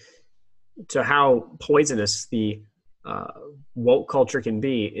to how poisonous the woke culture can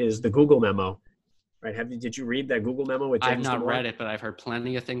be is the Google memo. Right? Did you read that Google memo with James Damore? I've not read it, but I've heard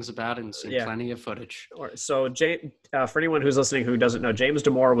plenty of things about it and seen plenty of footage. So, for anyone who's listening who doesn't know, James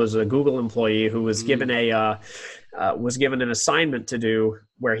Damore was a Google employee who was given an assignment to do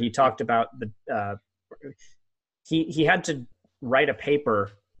where he talked about he had to write a paper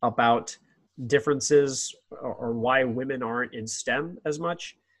about differences or why women aren't in STEM as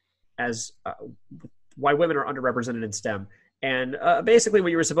much as why women are underrepresented in STEM. And basically what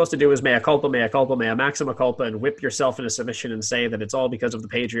you were supposed to do is mea culpa, maxima culpa, and whip yourself into submission and say that it's all because of the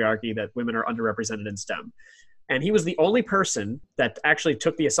patriarchy that women are underrepresented in STEM. And he was the only person that actually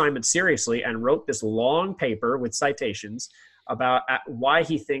took the assignment seriously and wrote this long paper with citations about why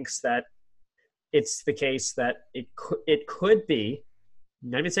he thinks that it's the case that it could be,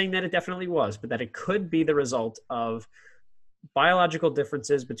 not even saying that it definitely was, but that it could be the result of biological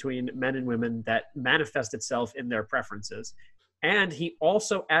differences between men and women that manifest itself in their preferences. And he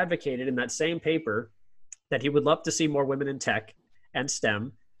also advocated in that same paper that he would love to see more women in tech and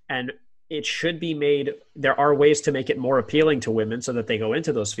STEM, and it should be made, there are ways to make it more appealing to women so that they go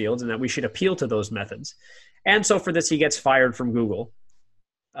into those fields, and that we should appeal to those methods. And so for this, he gets fired from Google.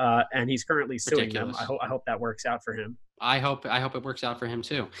 And he's currently suing them. I hope that works out for him. I hope it works out for him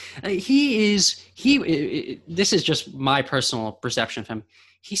too. This is just my personal perception of him.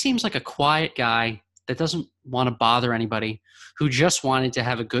 He seems like a quiet guy that doesn't want to bother anybody, who just wanted to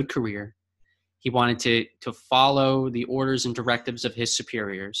have a good career. He wanted to follow the orders and directives of his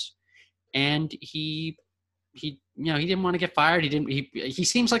superiors, and he didn't want to get fired. He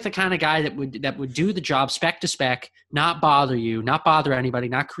seems like the kind of guy that would do the job spec to spec, not bother you, not bother anybody,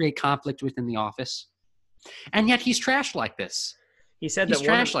 not create conflict within the office. And yet he's trashed like this. He said he's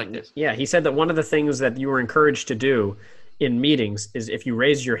trashed like this. Yeah, he said that one of the things that you were encouraged to do in meetings is if you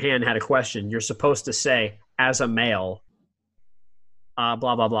raised your hand, had a question, you're supposed to say, as a male, blah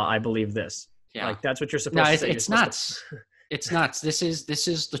blah blah, I believe this. Yeah, like that's what you're supposed to say. It's nuts. It's nuts. This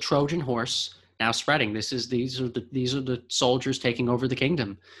is the Trojan horse now spreading. These are the soldiers taking over the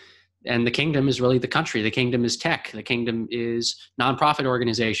kingdom, and the kingdom is really the country. The kingdom is tech. The kingdom is nonprofit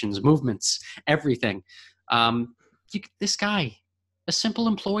organizations, movements, everything. This guy, a simple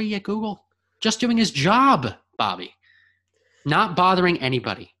employee at Google, just doing his job, Bobby, not bothering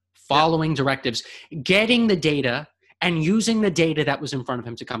anybody, following directives, getting the data and using the data that was in front of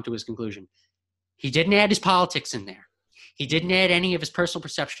him to come to his conclusion. He didn't add his politics in there. He didn't add any of his personal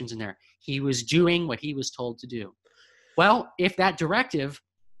perceptions in there. He was doing what he was told to do. Well, if that directive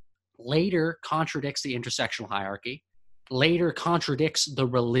later contradicts the intersectional hierarchy, later contradicts the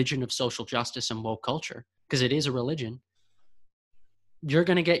religion of social justice and woke culture, because it is a religion, you're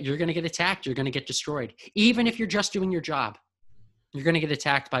going to get attacked. You're going to get destroyed. Even if you're just doing your job, you're going to get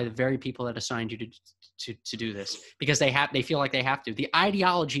attacked by the very people that assigned you to do this, because they feel like they have to. The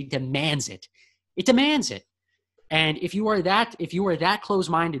ideology demands it. It demands it. And if you are that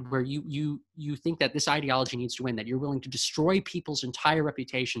close-minded, where you think that this ideology needs to win, that you're willing to destroy people's entire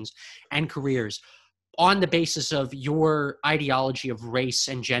reputations and careers on the basis of your ideology of race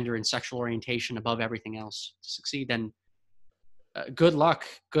and gender and sexual orientation above everything else to succeed, then good luck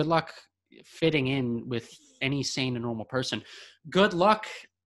fitting in with any sane and normal person. Good luck,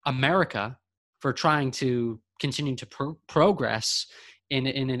 America, for trying to continue to progress in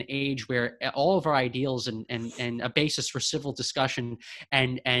an age where all of our ideals and a basis for civil discussion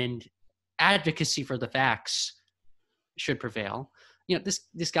and advocacy for the facts should prevail.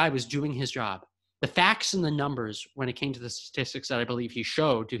 This guy was doing his job. The facts and the numbers, when it came to the statistics that I believe he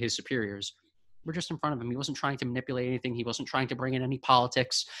showed to his superiors, 50% of the We're just in front of him. He wasn't trying to manipulate anything. He wasn't trying to bring in any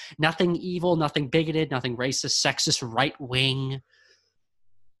politics. Nothing evil, nothing bigoted, nothing racist, sexist, right wing.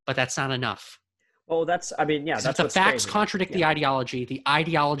 But that's not enough. Well, that's If the facts contradict the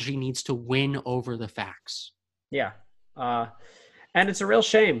ideology needs to win over the facts. Yeah. And it's a real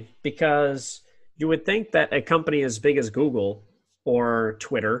shame, because you would think that a company as big as Google or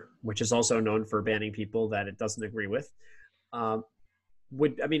Twitter, which is also known for banning people that it doesn't agree with,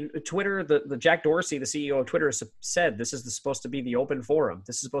 Twitter, the Jack Dorsey, the CEO of Twitter, said this is supposed to be the open forum.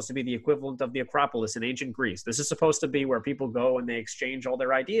 This is supposed to be the equivalent of the Acropolis in ancient Greece. This is supposed to be where people go and they exchange all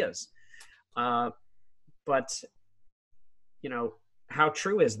their ideas. But, how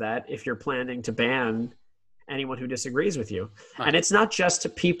true is that if you're planning to ban anyone who disagrees with you? Right. And it's not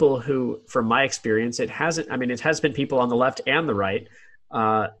just people who, from my experience, it has been people on the left and the right,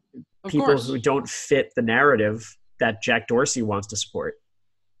 people who don't fit the narrative that Jack Dorsey wants to support.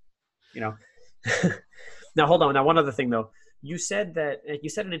 Now, hold on. Now, one other thing, though. You said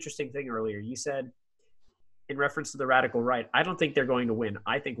an interesting thing earlier. You said, in reference to the radical right, I don't think they're going to win.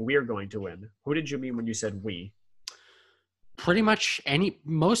 I think we're going to win. Who did you mean when you said we? Pretty much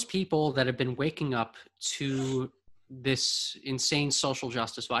most people that have been waking up to this insane social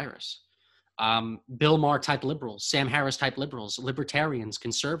justice virus. Bill Maher type liberals, Sam Harris type liberals, libertarians,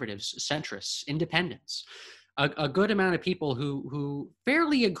 conservatives, centrists, independents. A good amount of people who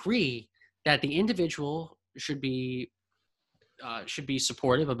fairly agree that the individual should be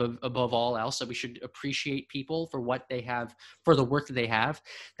supportive above all else, that we should appreciate people for what they have, for the work that they have,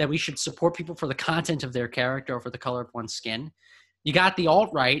 that we should support people for the content of their character or for the color of one's skin. You got the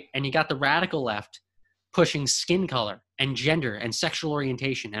alt-right and you got the radical left pushing skin color and gender and sexual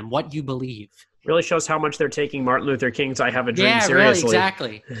orientation and what you believe. Really shows how much they're taking Martin Luther King's I Have a Dream seriously. Yeah, really,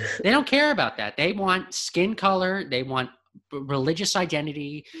 exactly. They don't care about that. They want skin color. They want religious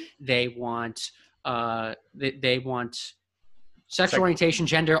identity. They want sexual orientation,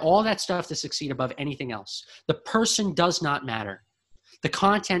 gender, all that stuff to succeed above anything else. The person does not matter. The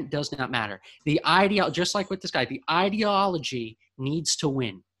content does not matter. Just like with this guy, the ideology needs to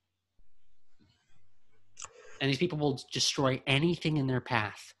win. And these people will destroy anything in their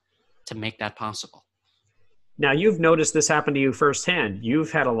path to make that possible. Now, you've noticed this happen to you firsthand.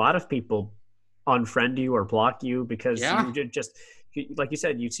 You've had a lot of people unfriend you or block you because you just, like you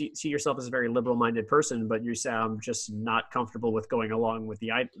said, you see yourself as a very liberal-minded person, but you say, I'm just not comfortable with going along with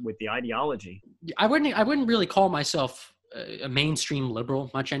the ideology. I wouldn't really call myself a mainstream liberal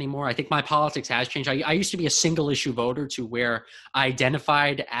much anymore. I think my politics has changed. I used to be a single issue voter to where I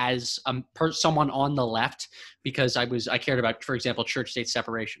identified as someone on the left because I cared about, for example, church-state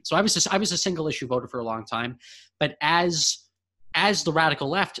separation. So I was a single issue voter for a long time. But as the radical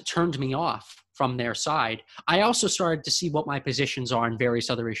left turned me off from their side, I also started to see what my positions are on various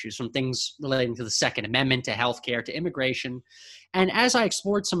other issues, from things relating to the Second Amendment, to healthcare, to immigration. And as I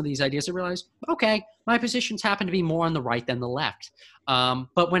explored some of these ideas, I realized, okay, my positions happen to be more on the right than the left.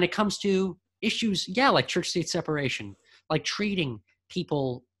 But when it comes to issues, like church-state separation, like treating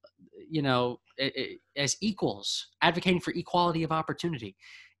people, as equals, advocating for equality of opportunity,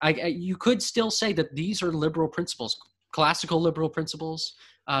 you could still say that these are liberal principles, classical liberal principles.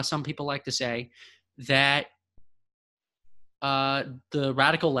 Some people like to say that the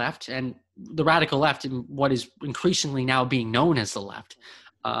radical left and what is increasingly now being known as the left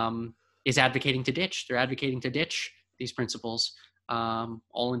is advocating to ditch. They're advocating to ditch these principles,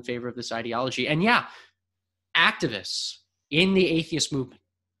 all in favor of this ideology. And activists in the atheist movement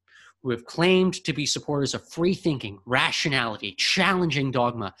who have claimed to be supporters of free thinking, rationality, challenging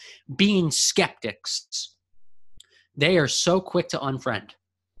dogma, being skeptics, they are so quick to unfriend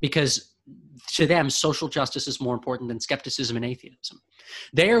because to them, social justice is more important than skepticism and atheism.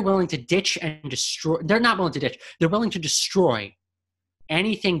 They are willing to ditch and destroy. They're not willing to ditch. They're willing to destroy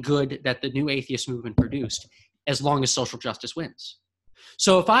anything good that the new atheist movement produced as long as social justice wins.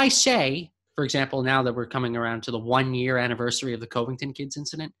 So if I say, for example, now that we're coming around to the 1-year anniversary of the Covington kids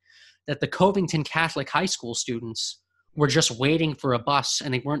incident, that the Covington Catholic high school students were just waiting for a bus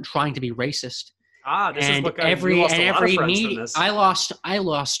and they weren't trying to be racist. This and is what every media, I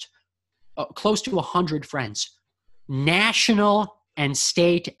lost close to 100 friends, national and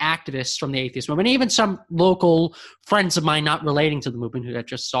state activists from the atheist movement, even some local friends of mine not relating to the movement who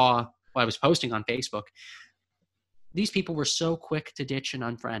just saw what I was posting on Facebook. These people were so quick to ditch and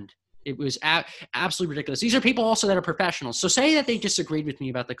unfriend. It was absolutely ridiculous. These are people also that are professionals. So say that they disagreed with me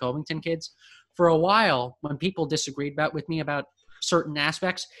about the Covington kids. For a while, when people disagreed with me about certain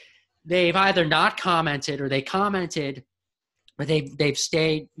aspects, they've either not commented or they commented, but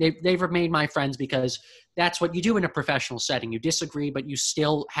they've remained my friends because that's what you do in a professional setting. You disagree, but you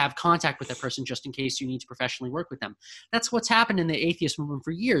still have contact with that person just in case you need to professionally work with them. That's what's happened in the atheist movement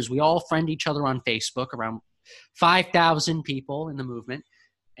for years. We all friend each other on Facebook, around 5,000 people in the movement.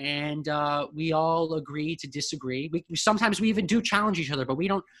 And we all agree to disagree. Sometimes we even do challenge each other, but we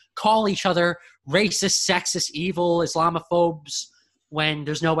don't call each other racist, sexist, evil, Islamophobes when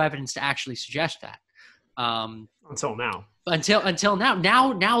there's no evidence to actually suggest that. Until now. Until now.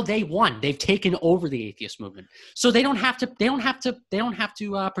 Now they won. They've taken over the atheist movement, so they don't have to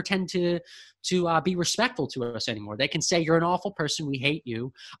pretend to be respectful to us anymore. They can say, "You're an awful person. We hate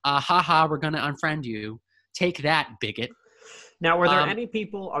you. We're going to unfriend you. Take that, bigot." Now, are there any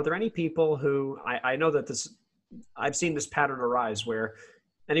people who I know that I've seen this pattern arise where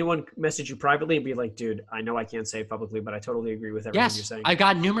anyone message you privately and be like, dude, I know I can't say it publicly, but I totally agree with everything you're saying. I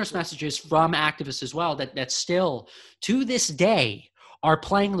got numerous messages from activists as well that still, to this day, are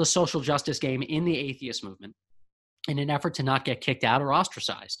playing the social justice game in the atheist movement in an effort to not get kicked out or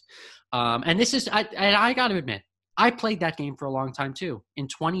ostracized. And this is, I got to admit, I played that game for a long time too. In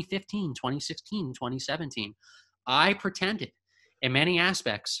 2015, 2016, 2017, I pretended in many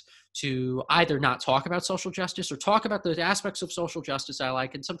aspects to either not talk about social justice or talk about the aspects of social justice I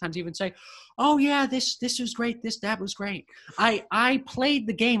like, and sometimes even say, "Oh yeah, this was great, that was great." I played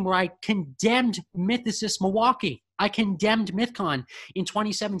the game where I condemned Mythicist Milwaukee. I condemned MythCon in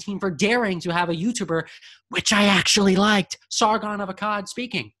 2017 for daring to have a YouTuber, which I actually liked, Sargon of Akkad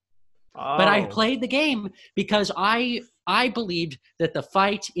speaking. Oh. But I played the game because I believed that the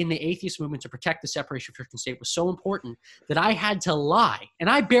fight in the atheist movement to protect the separation of church and state was so important that I had to lie. And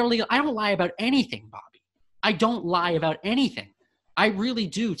I don't lie about anything, Bobby. I don't lie about anything. I really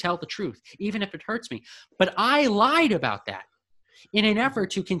do tell the truth, even if it hurts me. But I lied about that in an effort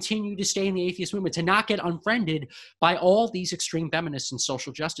to continue to stay in the atheist movement, to not get unfriended by all these extreme feminists and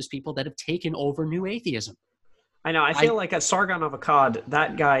social justice people that have taken over new atheism. I know. I feel like a Sargon of Akkad,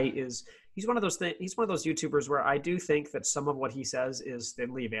 that guy he's one of those YouTubers where I do think that some of what he says is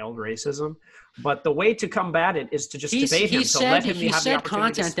thinly veiled racism, but the way to combat it is to just debate him. Let him have the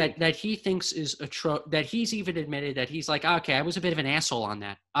opportunity content that he thinks is that he's even admitted that he's like, okay, I was a bit of an asshole on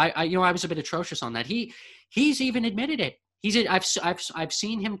that. I was a bit atrocious on that. He's even admitted it. I've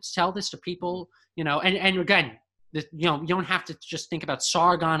seen him tell this to people, and again, you don't have to just think about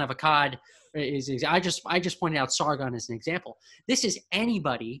Sargon of Akkad. I just pointed out Sargon as an example. This is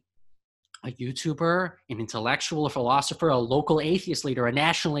anybody, a YouTuber, an intellectual, a philosopher, a local atheist leader, a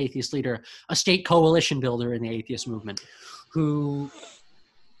national atheist leader, a state coalition builder in the atheist movement, who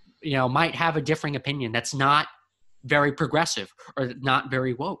might have a differing opinion that's not very progressive or not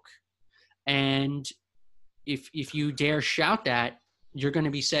very woke. And if you dare shout that, you're going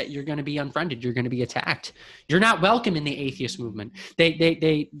to be unfriended. You're going to be attacked. You're not welcome in the atheist movement.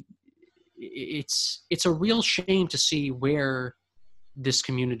 It's a real shame to see where this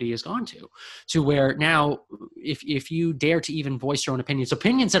community has gone to where now if you dare to even voice your own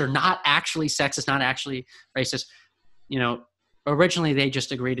opinions that are not actually sexist, not actually racist, originally they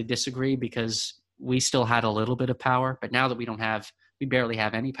just agree to disagree because we still had a little bit of power, but now that we barely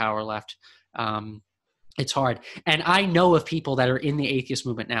have any power left, it's hard. And I know of people that are in the atheist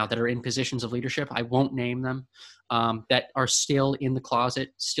movement now that are in positions of leadership. I won't name them, that are still in the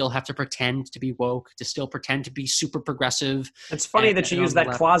closet, still have to pretend to be woke, to still pretend to be super progressive. It's funny that you use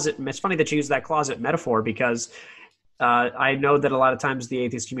that closet. It's funny that you use that closet metaphor because I know that a lot of times the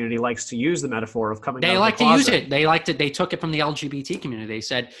atheist community likes to use the metaphor of coming out of the closet. They like to use it. They took it from the LGBT community. They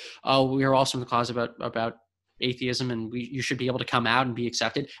said, "Oh, we are also in the closet about atheism, and you should be able to come out and be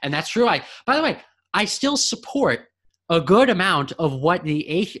accepted." And that's true. By the way, I still support a good amount of what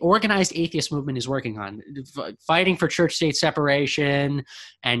the organized atheist movement is working on, fighting for church-state separation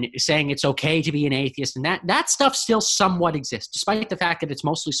and saying it's okay to be an atheist. And that stuff still somewhat exists, despite the fact that it's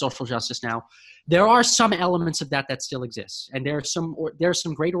mostly social justice now. There are some elements of that still exists. And there are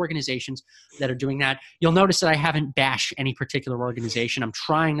some great organizations that are doing that. You'll notice that I haven't bashed any particular organization. I'm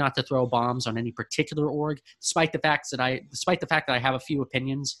trying not to throw bombs on any particular org, despite the fact that I have a few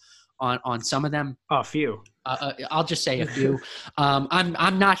opinions on some of them. A few. I'll just say a few.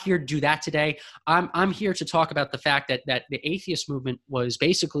 I'm not here to do that today. I'm here to talk about the fact that the atheist movement was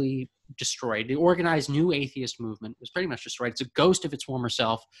basically destroyed. The organized new atheist movement was pretty much destroyed. It's a ghost of its former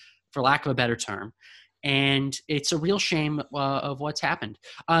self, for lack of a better term. And it's a real shame of what's happened.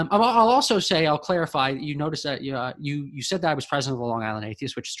 I'll also say, I'll clarify. You noticed that you said that I was president of the Long Island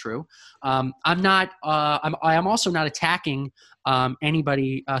Atheists, which is true. I am also not attacking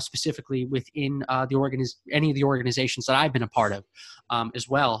anybody specifically within any of the organizations that I've been a part of as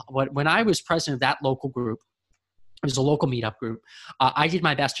well. When I was president of that local group, it was a local meetup group. I did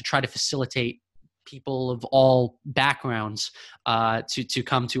my best to try to facilitate people of all backgrounds to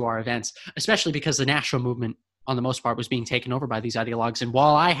come to our events, especially because the national movement, on the most part, was being taken over by these ideologues. And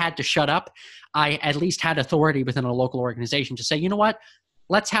while I had to shut up, I at least had authority within a local organization to say, you know what?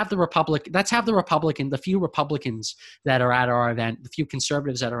 Let's have the few Republicans that are at our event, the few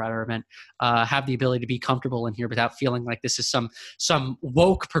conservatives that are at our event, have the ability to be comfortable in here without feeling like this is some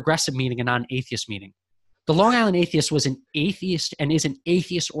woke progressive meeting and not an atheist meeting. The Long Island Atheist was an atheist and is an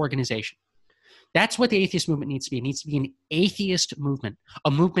atheist organization. That's what the atheist movement needs to be. It needs to be an atheist movement,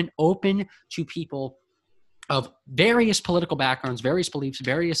 a movement open to people of various political backgrounds, various beliefs,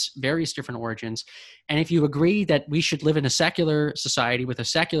 various different origins. And if you agree that we should live in a secular society with a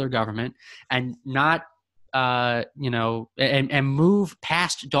secular government and not, and move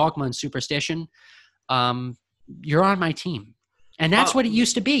past dogma and superstition, you're on my team. And that's what it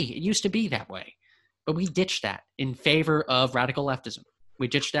used to be. It used to be that way. But we ditched that in favor of radical leftism. We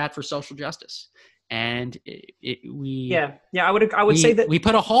ditched that for social justice. And I would say that we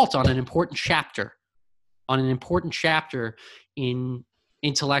put a halt on an important chapter in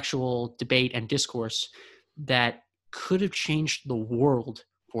intellectual debate and discourse that could have changed the world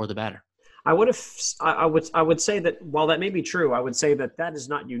for the better. I would say that while that may be true, I would say that is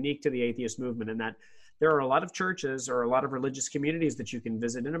not unique to the atheist movement, and that there are a lot of churches or a lot of religious communities that you can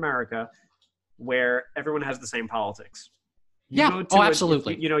visit in America where everyone has the same politics.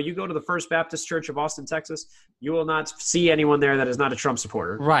 Absolutely. You go to the First Baptist Church of Austin, Texas, you will not see anyone there that is not a Trump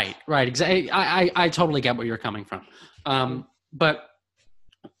supporter. Right. Exactly. I totally get where you're coming from. But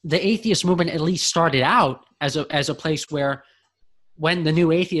the atheist movement at least started out as a place where, when the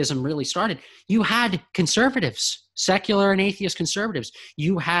new atheism really started, you had conservatives, secular and atheist conservatives.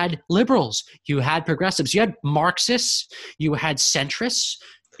 You had liberals. You had progressives. You had Marxists. You had centrists.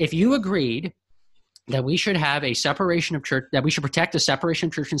 If you agreed that we should have a separation of church, that we should protect the separation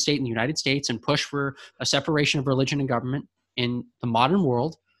of church and state in the United States and push for a separation of religion and government in the modern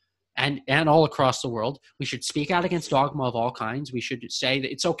world and all across the world. We should speak out against dogma of all kinds. We should say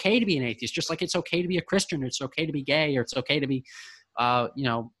that it's okay to be an atheist, just like it's okay to be a Christian, or it's okay to be gay, or it's okay to be,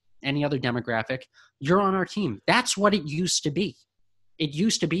 any other demographic. You're on our team. That's what it used to be. It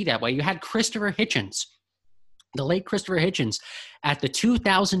used to be that way. You had Christopher Hitchens, the late Christopher Hitchens, at the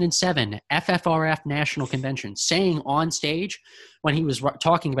 2007 FFRF National Convention, saying on stage, when he was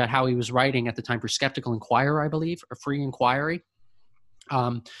talking about how he was writing at the time for Skeptical Inquirer, I believe, or Free Inquiry,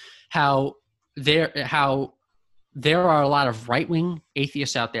 how there are a lot of right-wing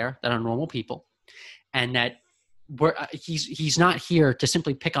atheists out there that are normal people, and that he's not here to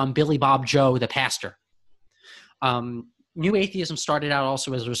simply pick on Billy Bob Joe, the pastor. New atheism started out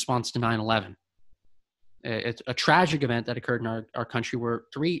also as a response to 9/11. It's a tragic event that occurred in our country where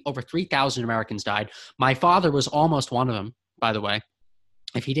over 3,000 Americans died. My father was almost one of them, by the way.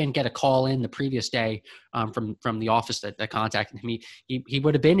 If he didn't get a call in the previous day from the office that contacted him, he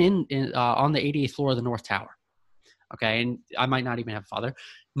would have been on the 88th floor of the North Tower. Okay, and I might not even have a father.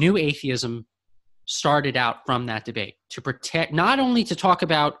 New atheism started out from that debate to protect, not only to talk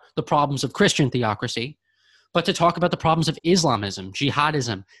about the problems of Christian theocracy, but to talk about the problems of Islamism,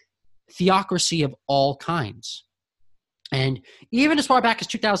 jihadism, theocracy of all kinds. And even as far back as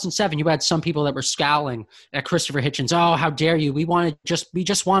 2007, you had some people that were scowling at Christopher Hitchens. Oh, how dare you? We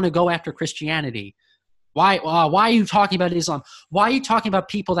just want to go after Christianity. Why are you talking about Islam? Why are you talking about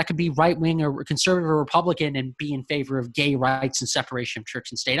people that could be right-wing or conservative or Republican and be in favor of gay rights and separation of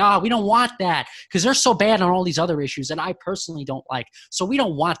church and state? We don't want that because they're so bad on all these other issues that I personally don't like. So we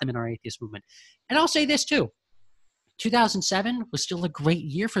don't want them in our atheist movement. And I'll say this too. 2007 was still a great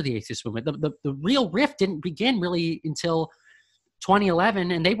year for the atheist movement. The real rift didn't begin really until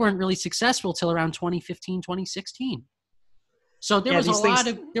 2011, and they weren't really successful till around 2015, 2016. So there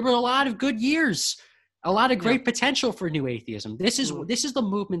were a lot of good years, a lot of great potential for new atheism. This is the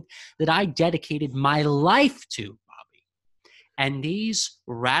movement that I dedicated my life to, Bobby. And these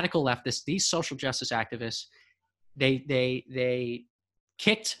radical leftists, these social justice activists, they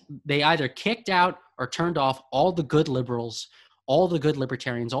either kicked out or turned off all the good liberals, all the good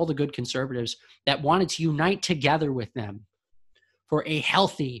libertarians, all the good conservatives that wanted to unite together with them for a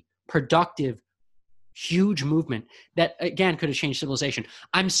healthy, productive, huge movement that, again, could have changed civilization.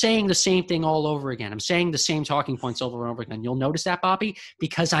 I'm saying the same thing all over again. I'm saying the same talking points over and over again. You'll notice that, Bobby,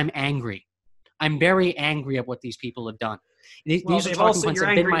 because I'm angry. I'm very angry at what these people have done. These are talking points that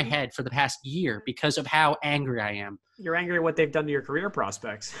have been in my head for the past year because of how angry I am. You're angry at what they've done to your career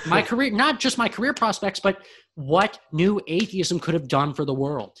prospects. My career, not just my career prospects, but what new atheism could have done for the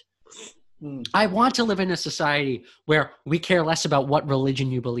world. I want to live in a society where we care less about what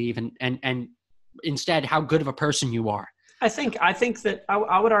religion you believe and instead how good of a person you are. I think that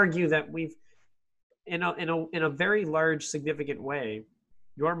I would argue that in a very large, significant way,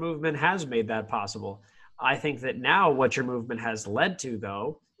 your movement has made that possible. I think that now what your movement has led to,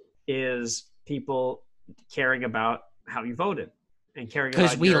 though, is people caring about how you voted and caring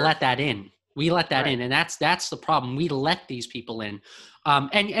Because about we let that in. We let that Right. in, and that's the problem. We let these people in,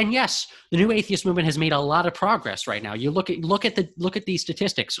 and yes, the new atheist movement has made a lot of progress right now. You look at these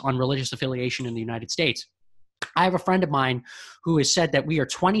statistics on religious affiliation in the United States. I have a friend of mine who has said that we are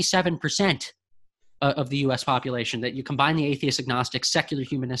 27% of the U.S. population, that you combine the atheist, agnostics, secular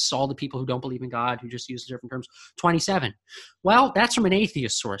humanists, all the people who don't believe in God, who just use different terms, 27. Well, that's from an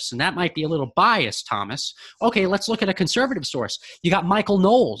atheist source, and that might be a little biased, Thomas. Okay, let's look at a conservative source. You got Michael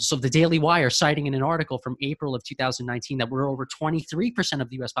Knowles of the Daily Wire citing in an article from April of 2019 that we're over 23% of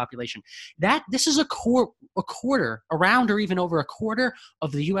the U.S. population. This is a quarter, around or even over a quarter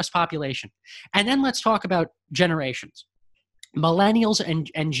of the U.S. population. And then let's talk about generations. Millennials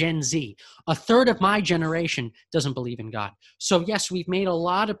and Gen Z. A third of my generation doesn't believe in God. So yes, we've made a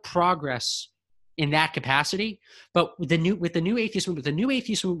lot of progress in that capacity, but with the new atheist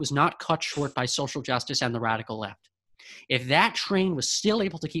movement was not cut short by social justice and the radical left. If that train was still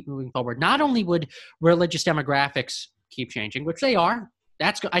able to keep moving forward, not only would religious demographics keep changing, which they are,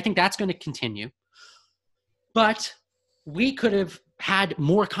 I think that's going to continue, but we could have had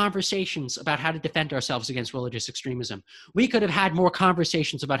more conversations about how to defend ourselves against religious extremism. We could have had more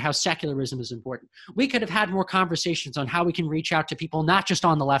conversations about how secularism is important. We could have had more conversations on how we can reach out to people, not just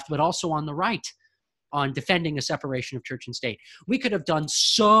on the left, but also on the right, on defending a separation of church and state. We could have done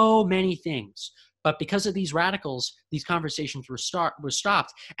so many things, but because of these radicals, these conversations were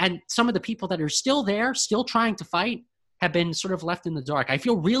stopped. And some of the people that are still there, still trying to fight, have been sort of left in the dark. I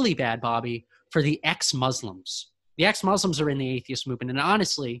feel really bad, Bobby, for the ex-Muslims. The ex-Muslims are in the atheist movement. And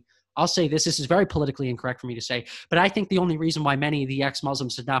honestly, I'll say this is very politically incorrect for me to say, but I think the only reason why many of the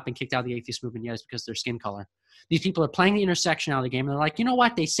ex-Muslims have not been kicked out of the atheist movement yet is because of their skin color. These people are playing the intersectionality game, and they're like, you know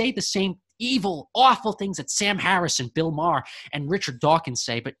what? They say the same evil, awful things that Sam Harris and Bill Maher and Richard Dawkins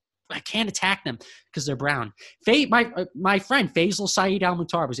say, but I can't attack them because they're brown. My friend Faisal Saeed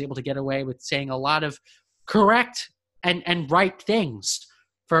Al-Mutar was able to get away with saying a lot of correct and right things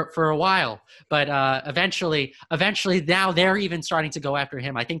for a while, but eventually now they're even starting to go after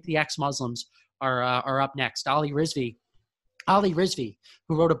him. I think the ex-Muslims are up next. Ali Rizvi,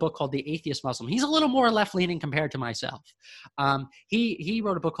 who wrote a book called The Atheist Muslim. He's a little more left-leaning compared to myself. He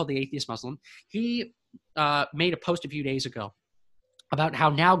wrote a book called The Atheist Muslim. He made a post a few days ago about how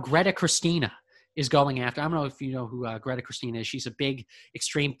now Greta Christina is going after. I don't know if you know who Greta Christina is. She's a big,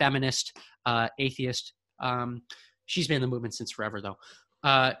 extreme feminist atheist. She's been in the movement since forever, though.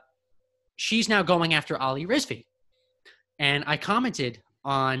 She's now going after Ali Rizvi. And I commented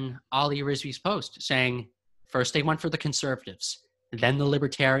on Ali Rizvi's post saying, first they went for the conservatives, then the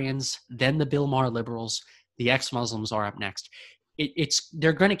libertarians, then the Bill Maher liberals, the ex-Muslims are up next.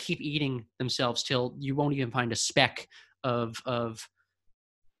 They're going to keep eating themselves till you won't even find a speck of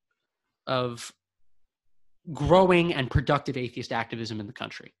growing and productive atheist activism in the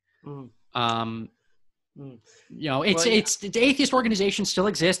country. You know, the atheist organizations still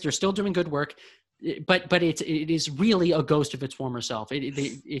exist. They're still doing good work, but it is really a ghost of its former self.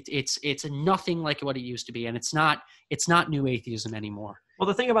 It's nothing like what it used to be, and it's not new atheism anymore. Well,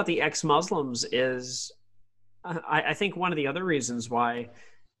 the thing about the ex-Muslims is, I think one of the other reasons why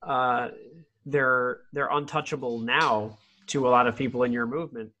they're untouchable now to a lot of people in your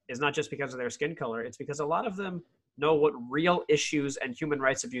movement is not just because of their skin color. It's because a lot of them know what real issues and human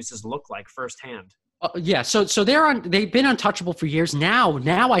rights abuses look like firsthand. Yeah, so they've been untouchable for years. Now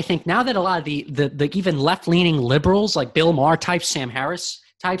I think now that a lot of the even left-leaning liberals like Bill Maher types, Sam Harris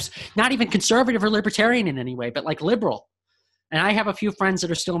types, not even conservative or libertarian in any way, but like liberal. And I have a few friends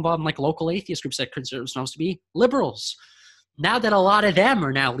that are still involved in like local atheist groups that consider themselves to be liberals. Now that a lot of them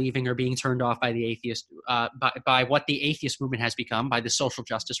are now leaving or being turned off by the atheist, by what the atheist movement has become, by the social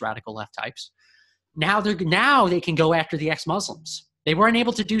justice radical left types, now they can go after the ex-Muslims. They weren't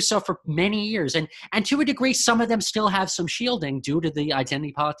able to do so for many years. And to a degree, some of them still have some shielding due to the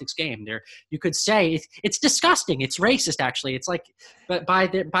identity politics game. You could say it's disgusting. It's racist, actually. It's like, but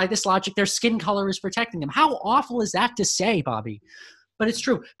by this logic, their skin color is protecting them. How awful is that to say, Bobby? But it's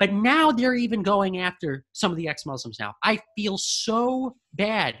true. But now they're even going after some of the ex-Muslims now. I feel so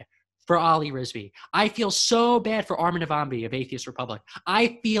bad for Ali Rizvi. I feel so bad for Armin Avambi of Atheist Republic.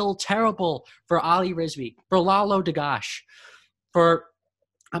 I feel terrible for Ali Rizvi, for Lalo Dagash, for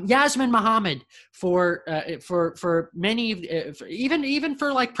Yasmin Mohammed, for many, even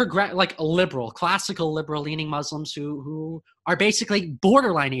for like liberal, classical liberal leaning Muslims who are basically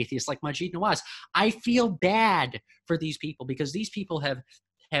borderline atheists like Maajid Nawaz. I feel bad for these people because these people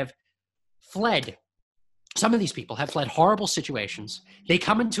have fled some of these people have fled horrible situations. They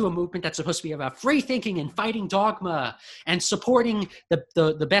come into a movement that's supposed to be about free thinking and fighting dogma and supporting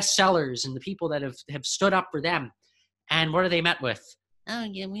the bestsellers and the people that have stood up for them. And what are they met with? Oh,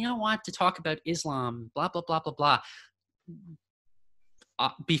 yeah, we don't want to talk about Islam, blah, blah, blah, blah, blah.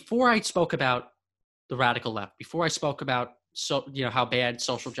 Before I spoke about the radical left, before I spoke about how bad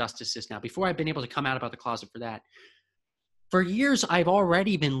social justice is now, before I've been able to come out about the closet for that, for years I've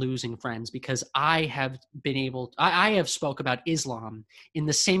already been losing friends because I have spoke about Islam in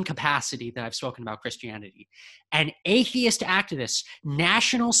the same capacity that I've spoken about Christianity. And atheist activists,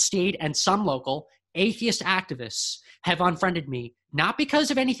 national, state, and some local atheist activists have unfriended me, not because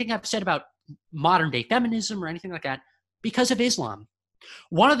of anything I've said about modern day feminism or anything like that, because of Islam.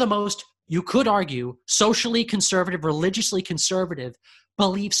 One of the most, you could argue, socially conservative, religiously conservative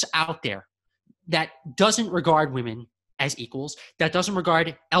beliefs out there that doesn't regard women as equals, that doesn't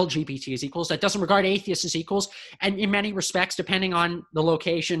regard LGBT as equals, that doesn't regard atheists as equals, and in many respects, depending on the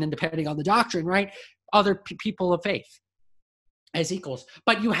location and depending on the doctrine, right, other people of faith as equals.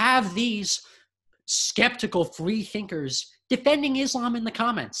 But you have these skeptical free thinkers defending Islam in the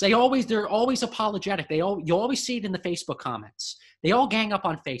comments. They're always apologetic. You always see it in the Facebook comments. They all gang up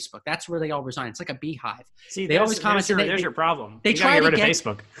on Facebook. That's where they all resign. It's like a beehive. See, they always comment. There's your problem. They try to get rid of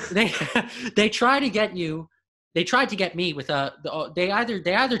Facebook. They try to get you. They tried to get me with they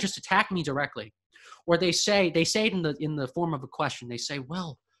either just attack me directly, or they say it in the form of a question. They say,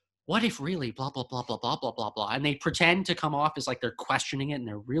 well, what if really blah blah blah blah blah blah blah blah, and they pretend to come off as like they're questioning it and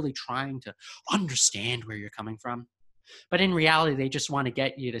they're really trying to understand where you're coming from. But in reality, they just want to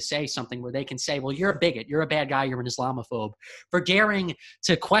get you to say something where they can say, well, you're a bigot, you're a bad guy, you're an Islamophobe for daring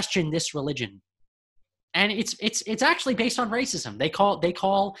to question this religion. And it's actually based on racism. They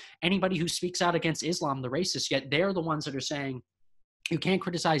call anybody who speaks out against Islam the racist, yet they're the ones that are saying you can't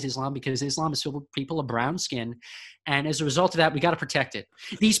criticize Islam because Islam is filled with people of brown skin. And as a result of that, we got to protect it.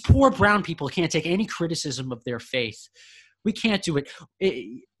 These poor brown people can't take any criticism of their faith. We can't do it.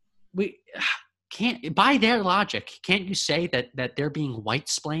 We can't, by their logic, can't you say that they're being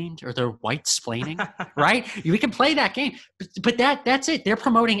white-splained or they're white-splaining, right? We can play that game, but that's it. They're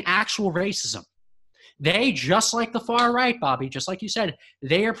promoting actual racism. They, just like the far right, Bobby, just like you said,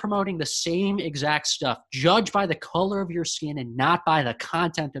 they are promoting the same exact stuff. Judge by the color of your skin and not by the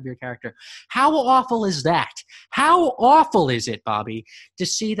content of your character. How awful is that? How awful is it, Bobby, to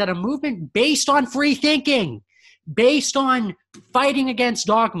see that a movement based on free thinking, based on fighting against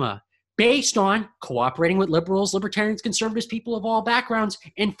dogma, based on cooperating with liberals, libertarians, conservatives, people of all backgrounds,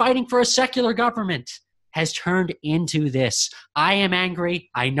 and fighting for a secular government has turned into this? I am angry.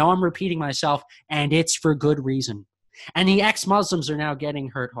 I know I'm repeating myself, and it's for good reason. And the ex-Muslims are now getting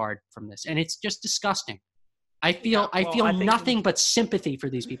hurt hard from this, and it's just disgusting. I feel nothing but sympathy for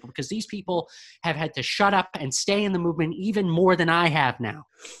these people because these people have had to shut up and stay in the movement even more than I have now.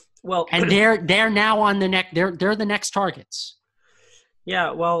 Well, and they're now on the neck. They're the next targets.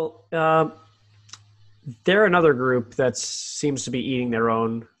 Yeah, well, they're another group that seems to be eating their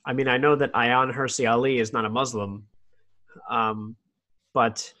own. I mean, I know that Ayaan Hirsi Ali is not a Muslim,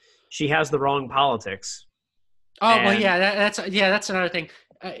 but she has the wrong politics. Oh, well, yeah, that's another thing.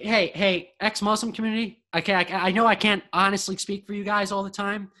 Hey, ex-Muslim community, I know I can't honestly speak for you guys all the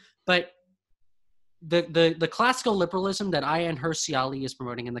time, but the classical liberalism that Ayaan Hirsi Ali is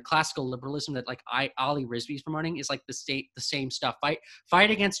promoting and the classical liberalism that like Ali Rizvi is promoting is like the same stuff.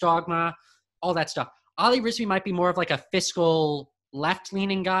 Fight against dogma, all that stuff. Ali Rizvi might be more of like a fiscal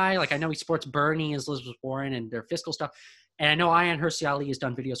left-leaning guy. Like I know he supports Bernie as Elizabeth Warren and their fiscal stuff. And I know Ayaan Hirsi Ali has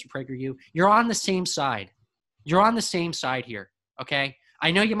done videos for PragerU. You're on the same side. You're on the same side here, okay? I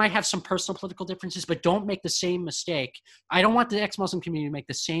know you might have some personal political differences, but don't make the same mistake. I don't want the ex-Muslim community to make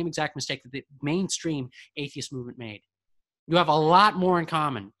the same exact mistake that the mainstream atheist movement made. You have a lot more in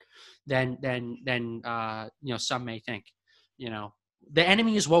common than some may think, The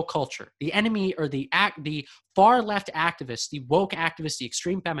enemy is woke culture. The enemy are the far left activists, the woke activists, the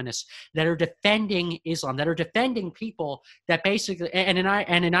extreme feminists that are defending Islam, that are defending people that basically and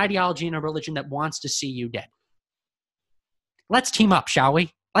an ideology and a religion that wants to see you dead. Let's team up, shall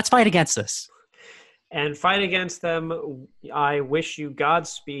we? Let's fight against this. And fight against them. I wish you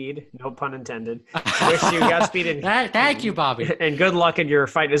Godspeed. No pun intended. I wish you Godspeed. And, thank you, Bobby. And good luck in your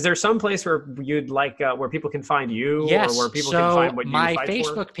fight. Is there some place where you'd like, where people can find you? Yes. Or where people can find what you my fight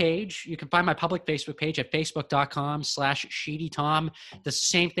Facebook for? page, you can find my public Facebook page at facebook.com/SheedyTom. It's the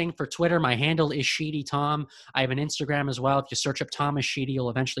same thing for Twitter. My handle is SheedyTom. I have an Instagram as well. If you search up Thomas Sheedy, you'll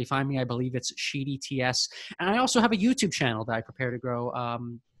eventually find me. I believe it's SheedyTS. And I also have a YouTube channel that I prepare to grow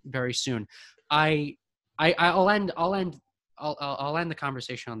very soon. I'll end the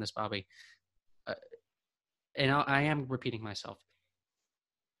conversation on this, Bobby. and I am repeating myself,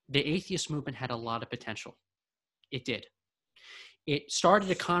 the atheist movement had a lot of potential. It did. It started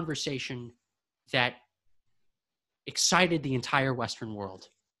a conversation that excited the entire Western world.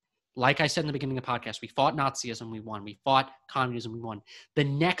 Like I said in the beginning of the podcast, we fought Nazism, we won. We fought communism, we won. The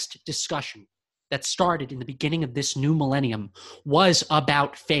next discussion that started in the beginning of this new millennium was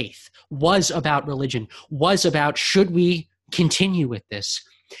about faith, was about religion, was about should we continue with this?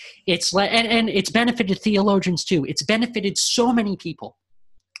 And it's benefited theologians too. It's benefited so many people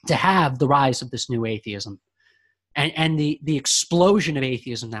to have the rise of this new atheism and the explosion of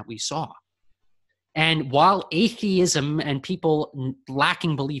atheism that we saw. And while atheism and people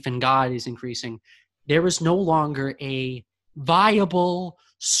lacking belief in God is increasing, there is no longer a viable,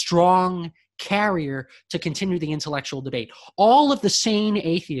 strong carrier to continue the intellectual debate. All of the sane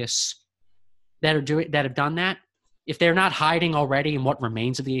atheists that have done that, if they're not hiding already in what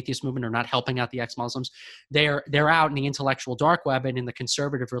remains of the atheist movement or not helping out the ex-Muslims, they're out in the intellectual dark web and in the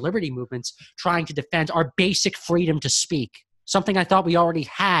conservative or liberty movements trying to defend our basic freedom to speak. Something I thought we already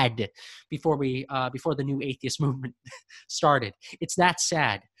had before the new atheist movement started. It's that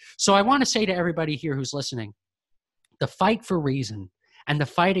sad. So I want to say to everybody here who's listening, the fight for reason and the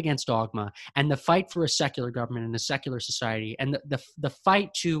fight against dogma and the fight for a secular government and a secular society and the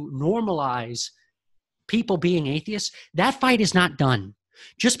fight to normalize people being atheists, that fight is not done.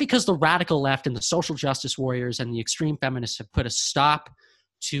 Just because the radical left and the social justice warriors and the extreme feminists have put a stop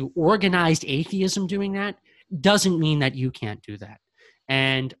to organized atheism doing that, doesn't mean that you can't do that.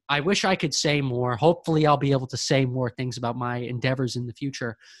 And I wish I could say more. Hopefully I'll be able to say more things about my endeavors in the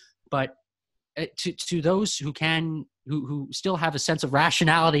future. But to those who can, who still have a sense of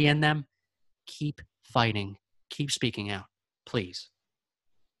rationality in them, keep fighting, keep speaking out, please.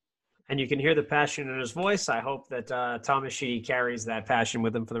 And you can hear the passion in his voice. I hope that Thomas Sheedy carries that passion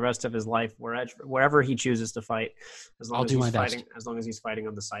with him for the rest of his life, wherever he chooses to fight, I'll do my best. As long as he's fighting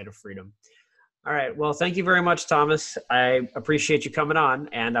on the side of freedom. All right. Well, thank you very much, Thomas. I appreciate you coming on,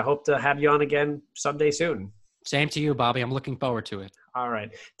 and I hope to have you on again someday soon. Same to you, Bobby. I'm looking forward to it. All right.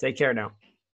 Take care now.